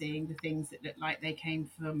want to be seeing the things that looked like they came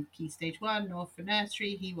from Key Stage 1 or for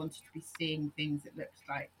nursery. He wanted to be seeing things that looked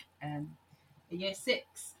like a year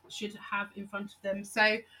 6 should have in front of them.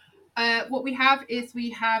 So what we have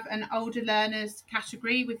an older learners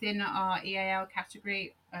category within our EAL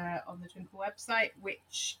category on the Twinkl website,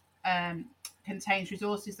 which contains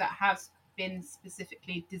resources that have been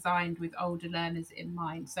specifically designed with older learners in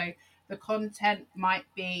mind. So the content might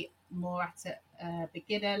be more at a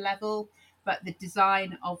beginner level, but the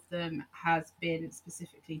design of them has been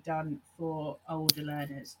specifically done for older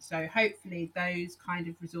learners. So hopefully those kind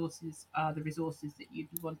of resources are the resources that you'd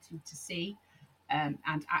be wanting to see and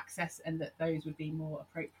access, and that those would be more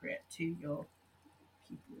appropriate to your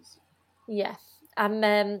pupils. Yeah. I'm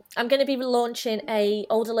going to be launching a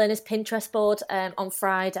older learners Pinterest board on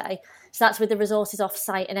Friday. So that's with the resources off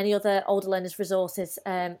site and any other older learners resources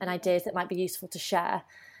and ideas that might be useful to share,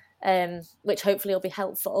 which hopefully will be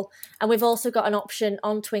helpful. And we've also got an option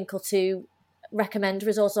on Twinkl to recommend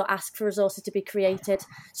resources or ask for resources to be created.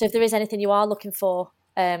 So if there is anything you are looking for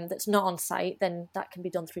that's not on site, then that can be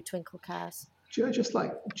done through Twinkl Cares. Just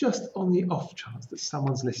on the off chance that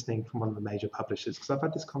someone's listening from one of the major publishers, because I've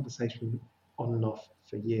had this conversation on and off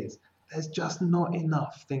for years, there's just not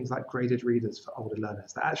enough things like graded readers for older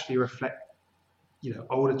learners that actually reflect,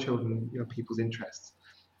 older children, people's interests.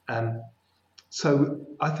 So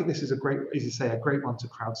I think this is a great one to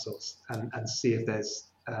crowdsource and see if there's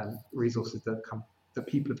resources that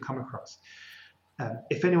people have come across.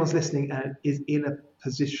 if anyone's listening and is in a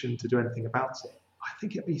position to do anything about it, I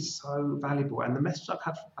think it'd be so valuable. And the message I've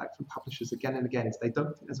had back from publishers again and again is they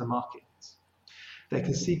don't think there's a market. They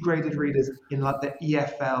can see graded readers in like the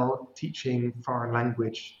EFL teaching foreign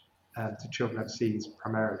language to children overseas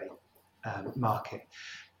primarily market.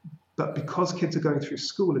 But because kids are going through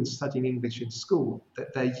school and studying English in school,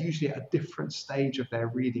 that they're usually at a different stage of their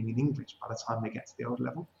reading in English by the time they get to the old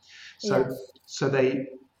level. So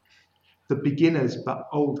the beginners but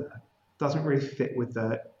older doesn't really fit with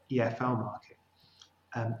the EFL market.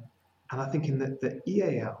 And I think in the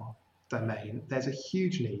EAL domain, there's a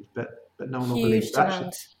huge need, but no one will believe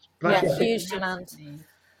demand. Huge demand.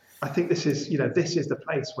 I think this is the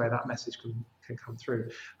place where that message can come through.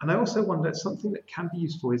 And I also wonder, something that can be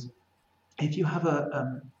useful is if you have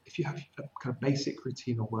a kind of basic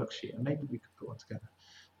routine or worksheet, and maybe we could put one together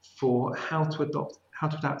for how to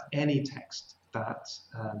adapt any text that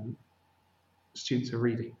students are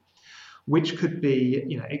reading, which could be,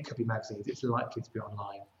 it could be magazines. It's likely to be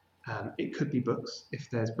online. It could be books if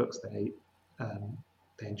there's books they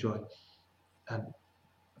enjoy.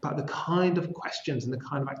 About the kind of questions and the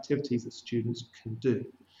kind of activities that students can do,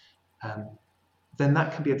 then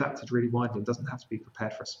that can be adapted really widely. It doesn't have to be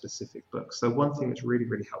prepared for a specific book. So one thing that's really,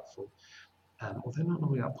 really helpful, although not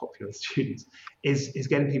normally that popular with students, is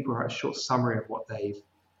getting people to write a short summary of what they've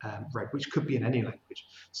read, which could be in any language.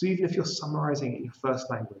 So even if you're summarizing in your first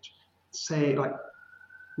language, say like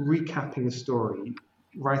recapping a story,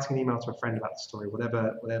 writing an email to a friend about the story,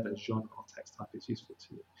 whatever genre or text type is useful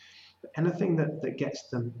to you. But anything that gets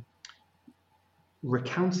them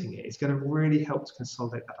recounting it is going to really help to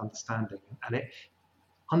consolidate that understanding. And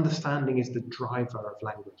understanding is the driver of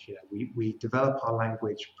language. We develop our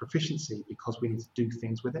language proficiency because we need to do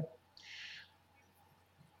things with it.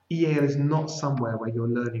 EAL is not somewhere where you're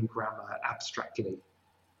learning grammar abstractly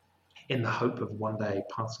in the hope of one day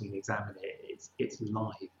passing an exam in it. It's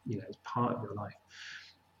live, it's part of your life.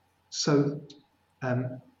 So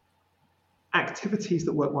activities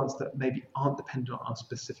that work once that maybe aren't dependent on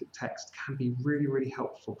specific text can be really, really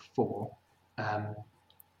helpful for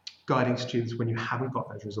guiding students when you haven't got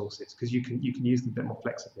those resources, because you can use them a bit more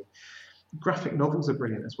flexibly. Graphic novels are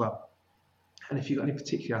brilliant as well. And if you've got any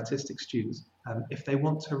particularly artistic students, if they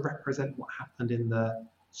want to represent what happened in the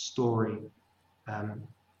story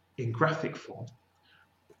in graphic form,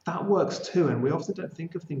 that works too. And we often don't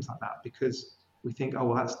think of things like that because we think, oh,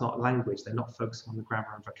 well, that's not language. They're not focusing on the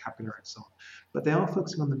grammar and vocabulary and so on. But they are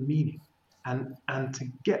focusing on the meaning. And to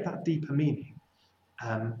get that deeper meaning,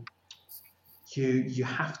 you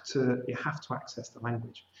have to access the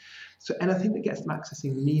language. So anything that gets them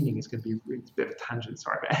accessing meaning is going to be it's a bit of a tangent,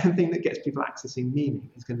 sorry, but anything that gets people accessing meaning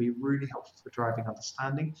is going to be really helpful for driving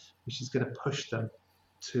understanding, which is going to push them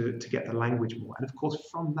to get the language more. And of course,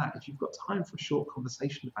 from that, if you've got time for a short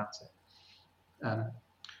conversation about it,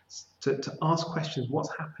 to ask questions, what's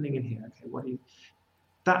happening in here? Okay,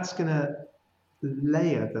 that's going to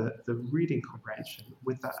layer the reading comprehension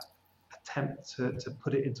with that attempt to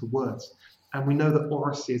put it into words. And we know that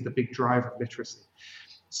oracy is the big driver of literacy.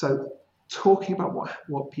 So talking about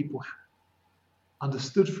what people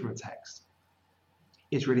understood from a text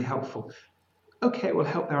is really helpful. Okay, it will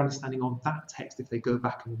help their understanding of that text if they go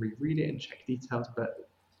back and reread it and check details, but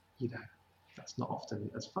that's not often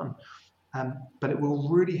as fun. But it will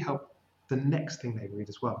really help the next thing they read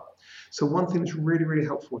as well. So one thing that's really, really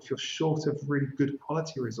helpful if you're short of really good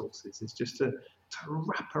quality resources is just to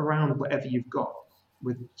wrap around whatever you've got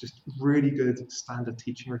with just really good standard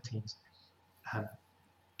teaching routines.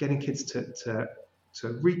 Getting kids to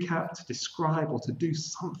recap, to describe, or to do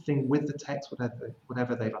something with the text,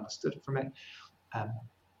 whatever they've understood from it.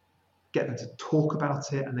 Get them to talk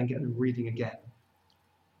about it and then get them reading again.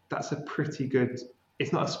 That's a pretty good,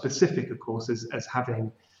 it's not as specific, of course, as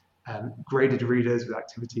having graded readers with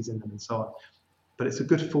activities in them and so on. But it's a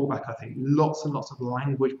good fallback, I think. Lots and lots of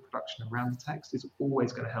language production around the text is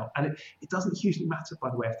always going to help. And it doesn't hugely matter, by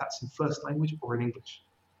the way, if that's in first language or in English,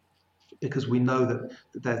 because we know that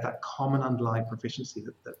there's that common underlying proficiency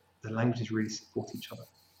that the languages really support each other.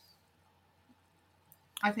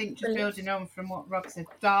 I think just building on from what Rob said,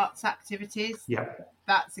 darts activities,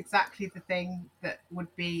 that's exactly the thing that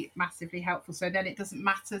would be massively helpful. So then it doesn't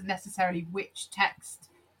matter necessarily which text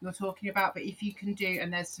you're talking about, but if you can do,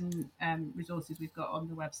 and there's some resources we've got on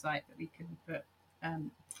the website that we can put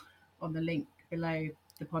on the link below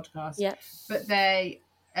the podcast. Yeah. But they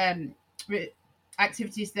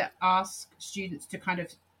activities that ask students to kind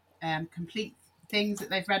of complete things that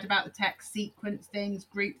they've read about the text, sequence things,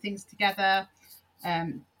 group things together,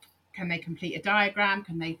 can they complete a diagram?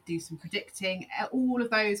 Can they do some predicting? All of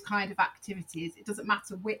those kind of activities. It doesn't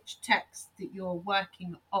matter which text that you're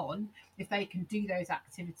working on. If they can do those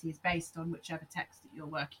activities based on whichever text that you're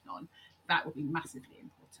working on, that will be massively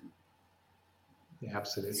important. Yeah,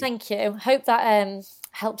 absolutely. Thank you. Hope that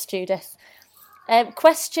helps, Judith.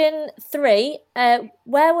 Question 3.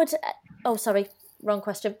 Where would... Oh, sorry, wrong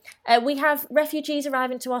question. We have refugees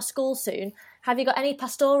arriving to our school soon. Have you got any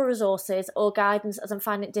pastoral resources or guidance, as I'm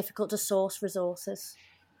finding it difficult to source resources?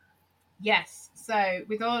 Yes. So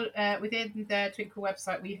within the Twinkle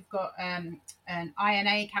website, we've got an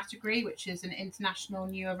INA category, which is an International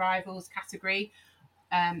New Arrivals category.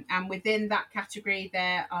 And within that category,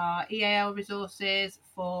 there are EAL resources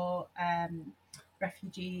for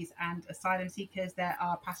refugees and asylum seekers. There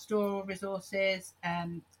are pastoral resources,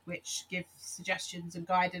 which give suggestions and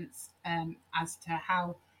guidance as to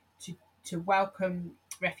how to welcome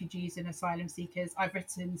refugees and asylum seekers. I've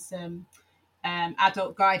written some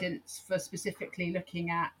adult guidance for specifically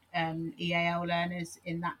looking at EAL learners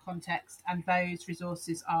in that context, and those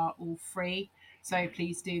resources are all free. So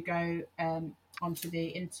please do go onto the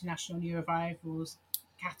International New Arrivals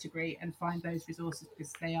category and find those resources,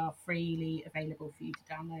 because they are freely available for you to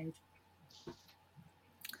download.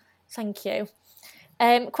 Thank you.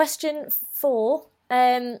 Question 4.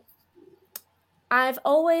 I have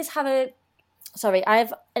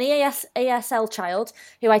an ESL child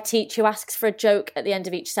who I teach who asks for a joke at the end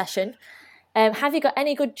of each session. Have you got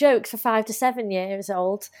any good jokes for 5 to 7 years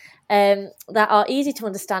old that are easy to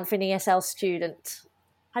understand for an ESL student?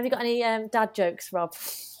 Have you got any dad jokes, Rob?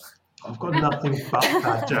 I've got nothing but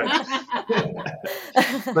bad jokes,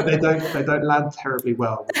 but they don't land terribly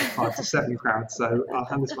well with the 5 to 7 crowd. So I'll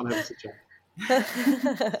hand this one over to Jen.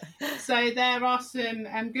 So there are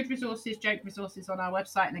some good resources, joke resources on our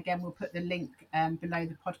website, and again we'll put the link below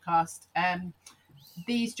the podcast.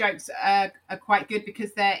 These jokes are quite good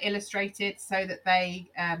because they're illustrated, so that they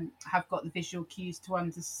have got the visual cues to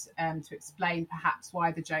explain perhaps why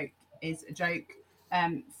the joke is a joke,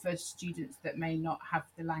 for students that may not have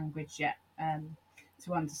the language yet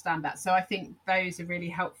to understand that. So I think those are really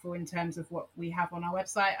helpful in terms of what we have on our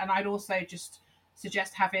website. And I'd also just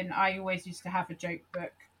suggest I always used to have a joke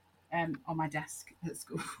book on my desk at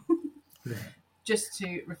school. Yeah. Just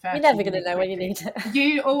to refer You're to. never going to know when you need it.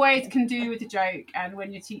 You always can do with a joke, and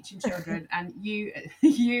when you're teaching children, and you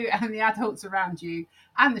and the adults around you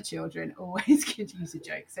and the children always could use a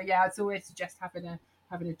joke. So yeah, I'd always suggest having a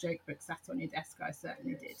joke book sat on your desk. I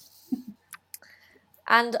certainly did.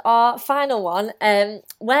 And our final one,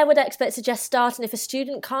 where would experts suggest starting if a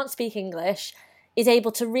student can't speak English, is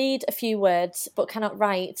able to read a few words but cannot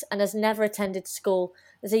write, and has never attended school?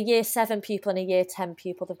 There's a year 7 pupil and a year 10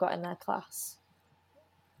 pupil they've got in their class.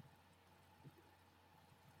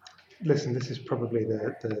 Listen, this is probably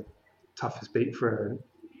the toughest beat for an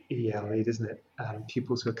EL lead, isn't it?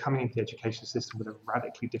 Pupils who are coming into the education system with a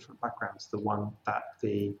radically different background to the one that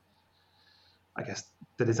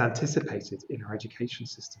that is anticipated in our education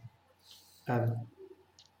system.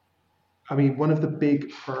 I mean, one of the big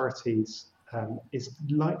priorities is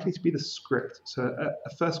likely to be the script. So a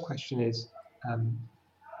first question is,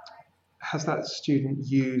 has that student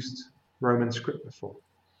used Roman script before?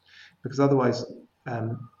 Because otherwise,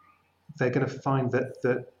 they're going to find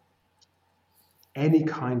that any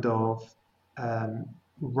kind of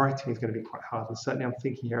writing is going to be quite hard. And certainly I'm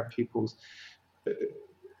thinking here of pupils.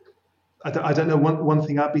 I don't know, one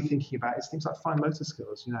thing I'd be thinking about is things like fine motor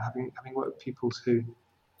skills. You know, having worked with pupils who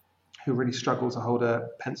really struggle to hold a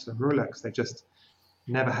pencil and ruler because they've just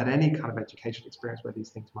never had any kind of educational experience where these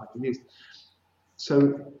things might be used.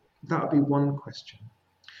 So that would be one question.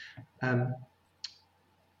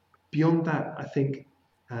 Beyond that, I think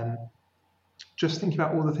just thinking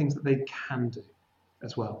about all the things that they can do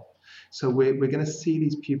as well. So we're going to see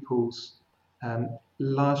these pupils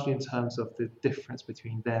largely in terms of the difference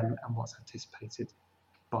between them and what's anticipated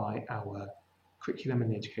by our curriculum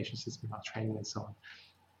and the education system, our training and so on.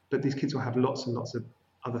 But these kids will have lots and lots of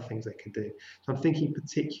other things they can do. So I'm thinking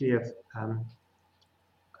particularly of,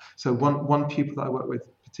 so one pupil that I worked with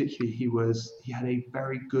particularly, he had a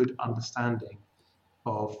very good understanding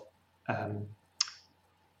of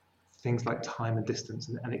things like time and distance,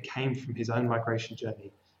 and it came from his own migration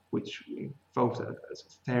journey, which involved a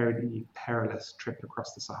fairly perilous trip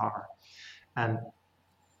across the Sahara. And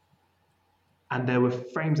there were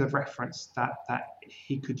frames of reference that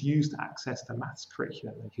he could use to access the maths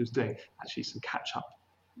curriculum, and he was doing actually some catch up,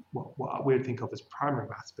 what we would think of as primary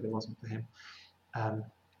maths, but it wasn't for him.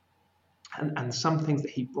 And some things that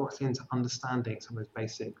he brought into understanding some of those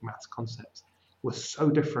basic maths concepts were so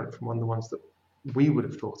different from one of the ones that we would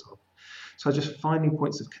have thought of. So just finding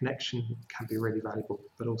points of connection can be really valuable,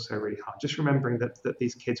 but also really hard. Just remembering that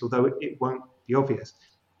these kids, although it won't be obvious,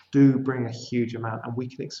 do bring a huge amount, and we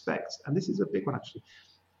can expect, and this is a big one actually,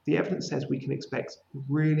 the evidence says we can expect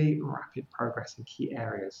really rapid progress in key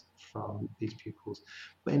areas from these pupils,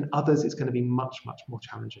 but in others it's going to be much, much more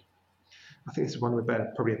challenging. I think this is one we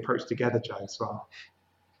better probably approach together, Jo, so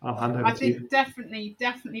I'll hand over I to you. think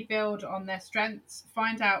definitely build on their strengths,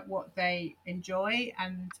 find out what they enjoy,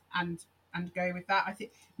 and go with that. I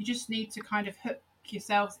think you just need to kind of hook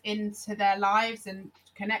yourselves into their lives and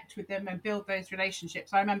connect with them and build those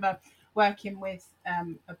relationships. I remember working with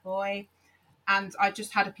a boy, and I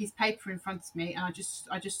just had a piece of paper in front of me, and I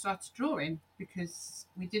just started drawing because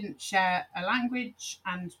we didn't share a language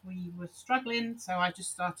and we were struggling. So I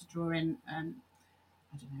just started drawing.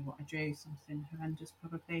 I don't know what I drew, something horrendous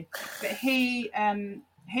probably. But he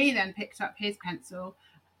then picked up his pencil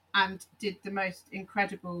and did the most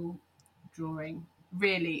incredible drawing,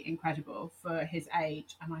 really incredible for his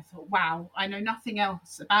age. And I thought, wow, I know nothing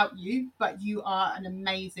else about you, but you are an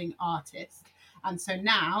amazing artist. And so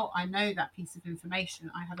now I know that piece of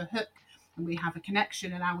information. I have a hook and we have a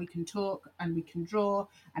connection, and now we can talk and we can draw.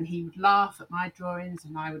 And he would laugh at my drawings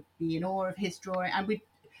and I would be in awe of his drawing. And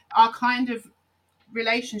our kind of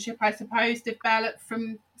relationship, I suppose, developed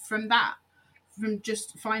from that, from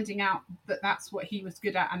just finding out that that's what he was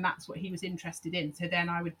good at and that's what he was interested in. So then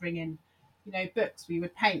I would bring in, books, we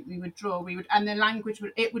would paint, we would draw, and the language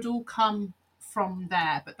would all come from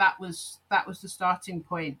there. But that was the starting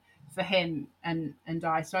point for him and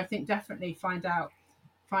I. So I think definitely find out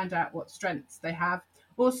what strengths they have.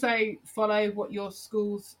 Also follow what your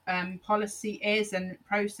school's policy is and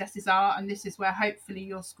processes are, and this is where hopefully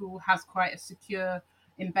your school has quite a secure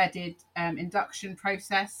embedded induction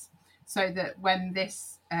process, so that when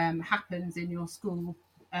this happens in your school,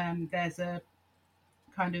 there's a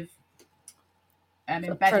kind of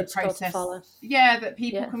embedded process, that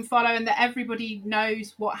people can follow, and that everybody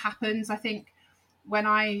knows what happens. I think when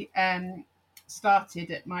I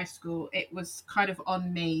started at my school, it was kind of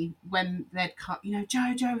on me when they'd cut,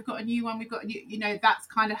 Jo, we've got a new one, that's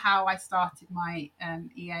kind of how I started my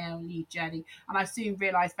EAL lead journey. And I soon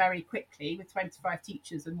realised very quickly, with 25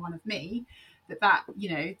 teachers and one of me,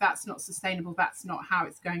 that's not sustainable. That's not how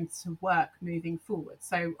it's going to work moving forward.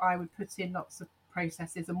 So I would put in lots of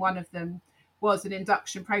processes, and one of them was an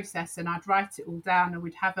induction process, and I'd write it all down, and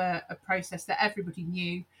we'd have a process that everybody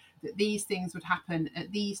knew that these things would happen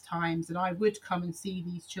at these times, and I would come and see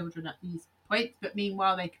these children at these points, but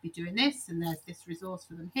meanwhile they could be doing this, and there's this resource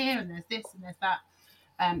for them here, and there's this and there's that,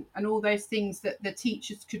 and all those things that the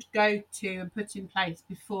teachers could go to and put in place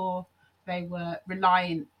before they were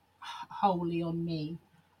reliant wholly on me.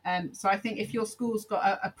 So I think if your school's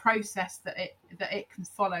got a process that it can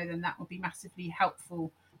follow, then that will be massively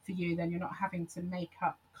helpful for you. Then you're not having to make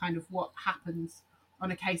up kind of what happens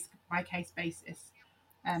on a case by case basis.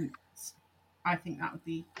 I think that would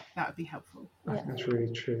be helpful. I think that's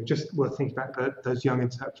really true. Just worth thinking about those young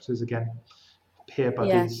interpreters again, peer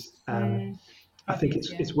buddies. I think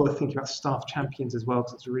it's worth thinking about staff champions as well,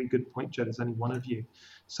 because it's a really good point, Jo. There's only one of you,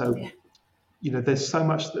 so there's so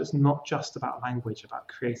much that's not just about language, about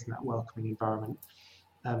creating that welcoming environment.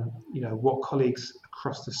 What colleagues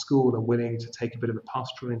across the school are willing to take a bit of a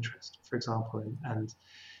pastoral interest, for example, and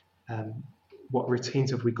what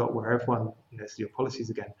routines have we got where everyone, your policies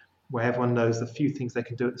again, where everyone knows the few things they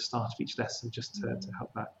can do at the start of each lesson just to help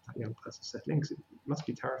that young person settle in, because it must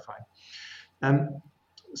be terrifying.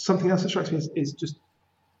 Something else that strikes me is just,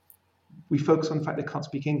 we focus on the fact they can't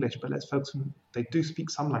speak English, but let's focus on they do speak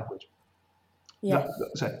some language.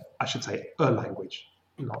 So I should say a language,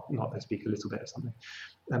 not they speak a little bit of something.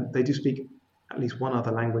 They do speak at least one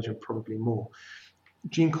other language, and probably more.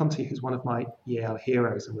 Jean Conti, who's one of my EAL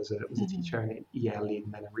heroes and was a teacher and EAL lead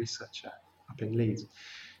and then a researcher up in Leeds,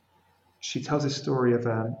 she tells a story of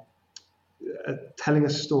telling a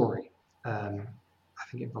story. I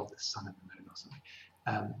think it involved the sun and the moon or something,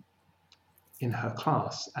 in her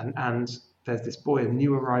class, and there's this boy, a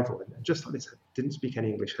new arrival, and just like this, didn't speak any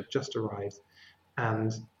English, had just arrived,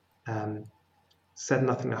 and said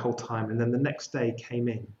nothing the whole time, and then the next day came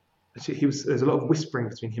in. There's a lot of whispering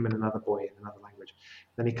between him and another boy in another language.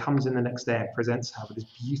 Then he comes in the next day and presents her with this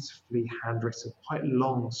beautifully handwritten, quite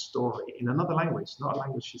long story in another language, not a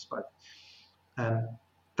language she spoke.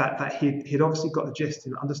 That he'd obviously got the gist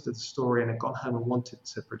and understood the story, and had gone home and wanted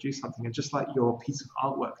to produce something. And just like your piece of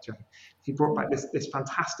artwork, Jo, he brought back this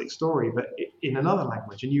fantastic story, but in another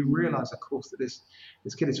language. And you realise, of course, that this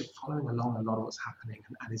kid is following along a lot of what's happening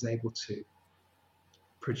and is able to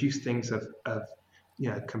produce things of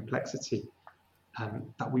complexity.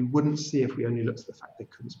 that we wouldn't see if we only looked at the fact they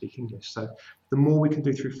couldn't speak English. So the more we can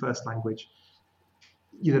do through first language,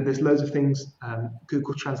 there's loads of things.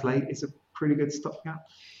 Google Translate is a pretty good stopgap,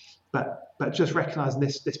 but just recognizing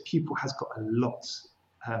this pupil has got a lot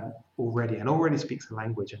already and already speaks the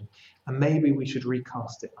language, and maybe we should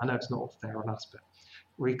recast it. I know it's not fair on us, but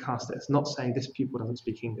recast it. It's not saying this pupil doesn't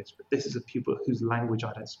speak English, but this is a pupil whose language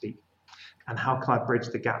I don't speak, and how can I bridge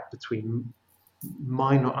the gap between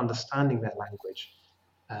my not understanding their language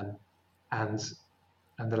and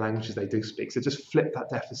the languages they do speak. So just flip that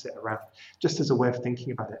deficit around, just as a way of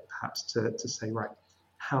thinking about it, perhaps to say, right,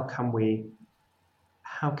 how can we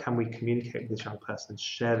communicate with this young person and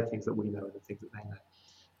share the things that we know and the things that they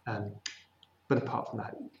know. But apart from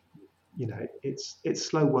that, it's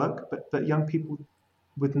slow work, but young people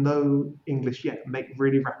with no English yet make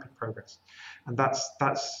really rapid progress, and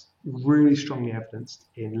that's really strongly evidenced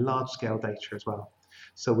in large scale data as well.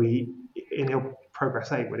 So in your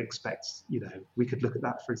Progress 8 would expect, we could look at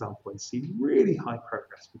that, for example, and see really high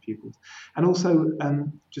progress for pupils. And also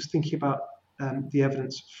just thinking about the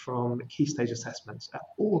evidence from key stage assessments at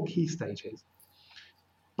all key stages,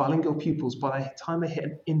 bilingual pupils, by the time they hit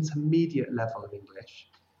an intermediate level of English,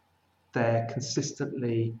 they're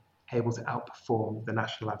consistently able to outperform the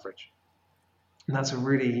national average. And that's a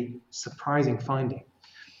really surprising finding.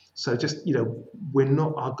 So just,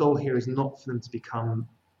 our goal here is not for them to become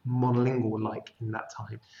monolingual like in that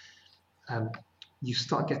time. You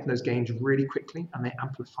start getting those gains really quickly and they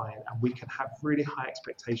amplify it, and we can have really high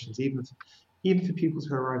expectations, even for pupils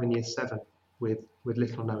who arrive in year 7 with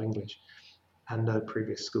little or no English and no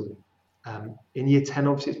previous schooling. In year 10,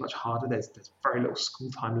 obviously, it's much harder. There's very little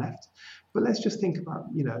school time left. But let's just think about,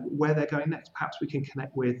 where they're going next. Perhaps we can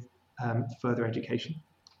connect with further education,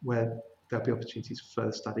 where there'll be opportunities for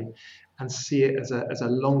further study, and see it as a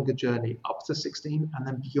longer journey up to 16 and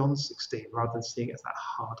then beyond 16, rather than seeing it as that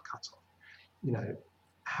hard cutoff.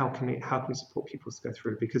 How can we support people to go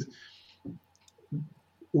through? Because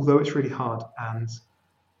although it's really hard and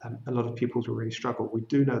a lot of pupils will really struggle, we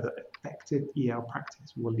do know that effective EL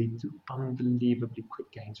practice will lead to unbelievably quick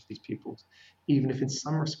gains for these pupils, even if in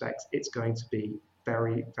some respects it's going to be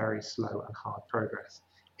very, very slow and hard progress.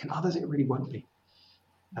 In others, it really won't be.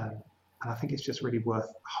 And I think it's just really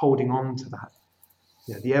worth holding on to that.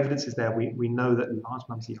 The evidence is there. We know that large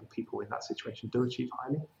numbers of young people in that situation do achieve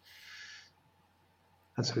highly.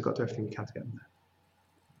 And so we've got to do everything we can to get them there.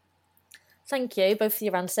 Thank you both for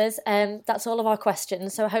your answers. That's all of our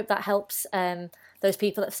questions. So I hope that helps those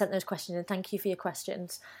people that have sent those questions, and thank you for your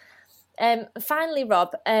questions. Finally,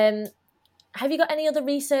 Rob, have you got any other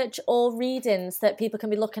research or readings that people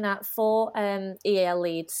can be looking at for EAL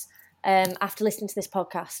leads after listening to this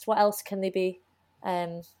podcast? What else can they be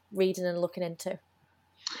reading and looking into?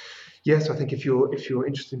 Yes, I think if you're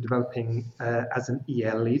interested in developing as an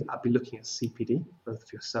EL lead, I'd be looking at CPD, both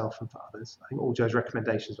for yourself and for others. I think all Joe's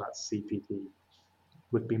recommendations about CPD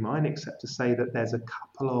would be mine, except to say that there's a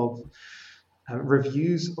couple of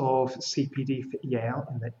reviews of CPD for EAL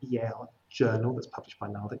in the EAL journal that's published by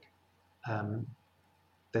NALDIC.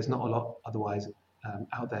 There's not a lot otherwise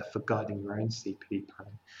out there for guiding your own CPD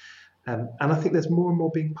planning. And I think there's more and more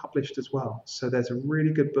being published as well. So there's a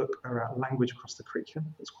really good book around language across the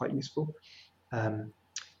curriculum that's quite useful. That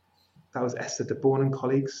was Esther de Born and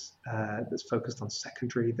colleagues that's focused on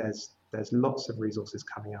secondary. There's lots of resources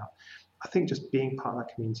coming out. I think just being part of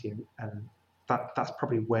that community, and that's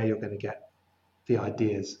probably where you're going to get the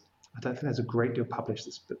ideas. I don't think there's a great deal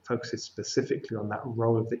published that focuses specifically on that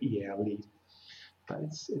role of the EAL lead, but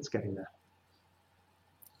it's getting there.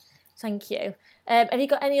 Thank you. Have you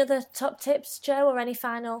got any other top tips, Joe, or any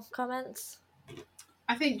final comments?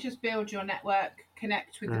 I think just build your network,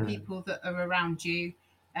 connect with the people that are around you,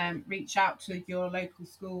 reach out to your local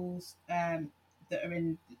schools that are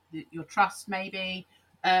in your trust maybe,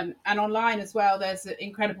 and online as well. There's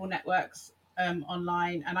incredible networks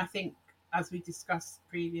online, and I think, as we discussed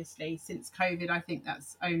previously, since COVID, I think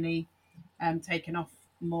that's only taken off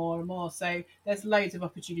more and more. So there's loads of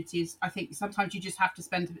opportunities. I think sometimes you just have to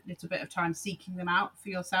spend a little bit of time seeking them out for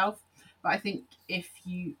yourself. But I think if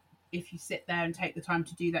you sit there and take the time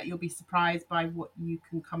to do that, you'll be surprised by what you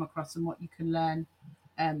can come across and what you can learn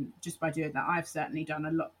just by doing that. I've certainly done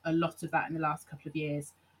a lot of that in the last couple of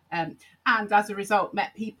years. And as a result,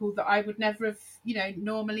 met people that I would never have,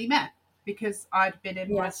 normally met, because I'd been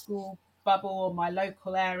in my school bubble or my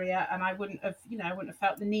local area, and I wouldn't have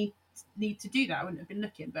felt the need to do that. I wouldn't have been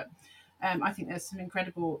looking. But I think there's some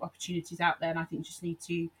incredible opportunities out there, and I think you just need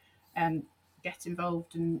to get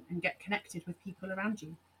involved and get connected with people around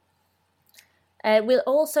you. We'll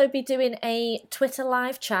also be doing a Twitter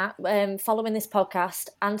live chat following this podcast,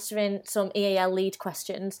 answering some EAL lead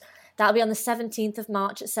questions. That'll be on the 17th of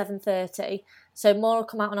March at 7:30. So more will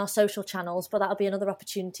come out on our social channels, but that'll be another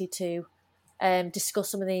opportunity to discuss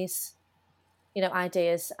some of these,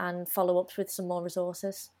 ideas and follow up with some more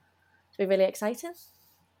resources. It'll be really exciting.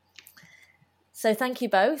 So thank you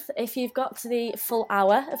both. If you've got to the full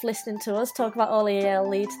hour of listening to us talk about all EAL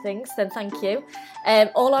lead things, then thank you.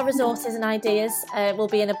 All our resources and ideas will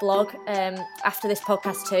be in a blog after this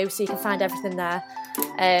podcast too, so you can find everything there.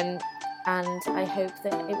 And I hope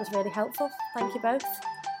that it was really helpful. Thank you both.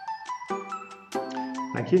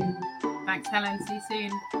 Thank you. Thanks, Helen. See you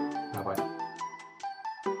soon. Bye-bye.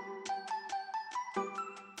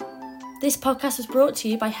 This podcast was brought to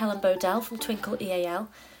you by Helen Bodell from Twinkle EAL.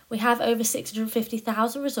 We have over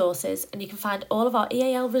 650,000 resources, and you can find all of our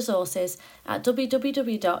EAL resources at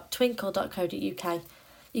www.twinkle.co.uk.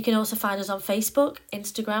 You can also find us on Facebook,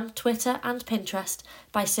 Instagram, Twitter and Pinterest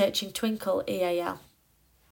by searching Twinkle EAL.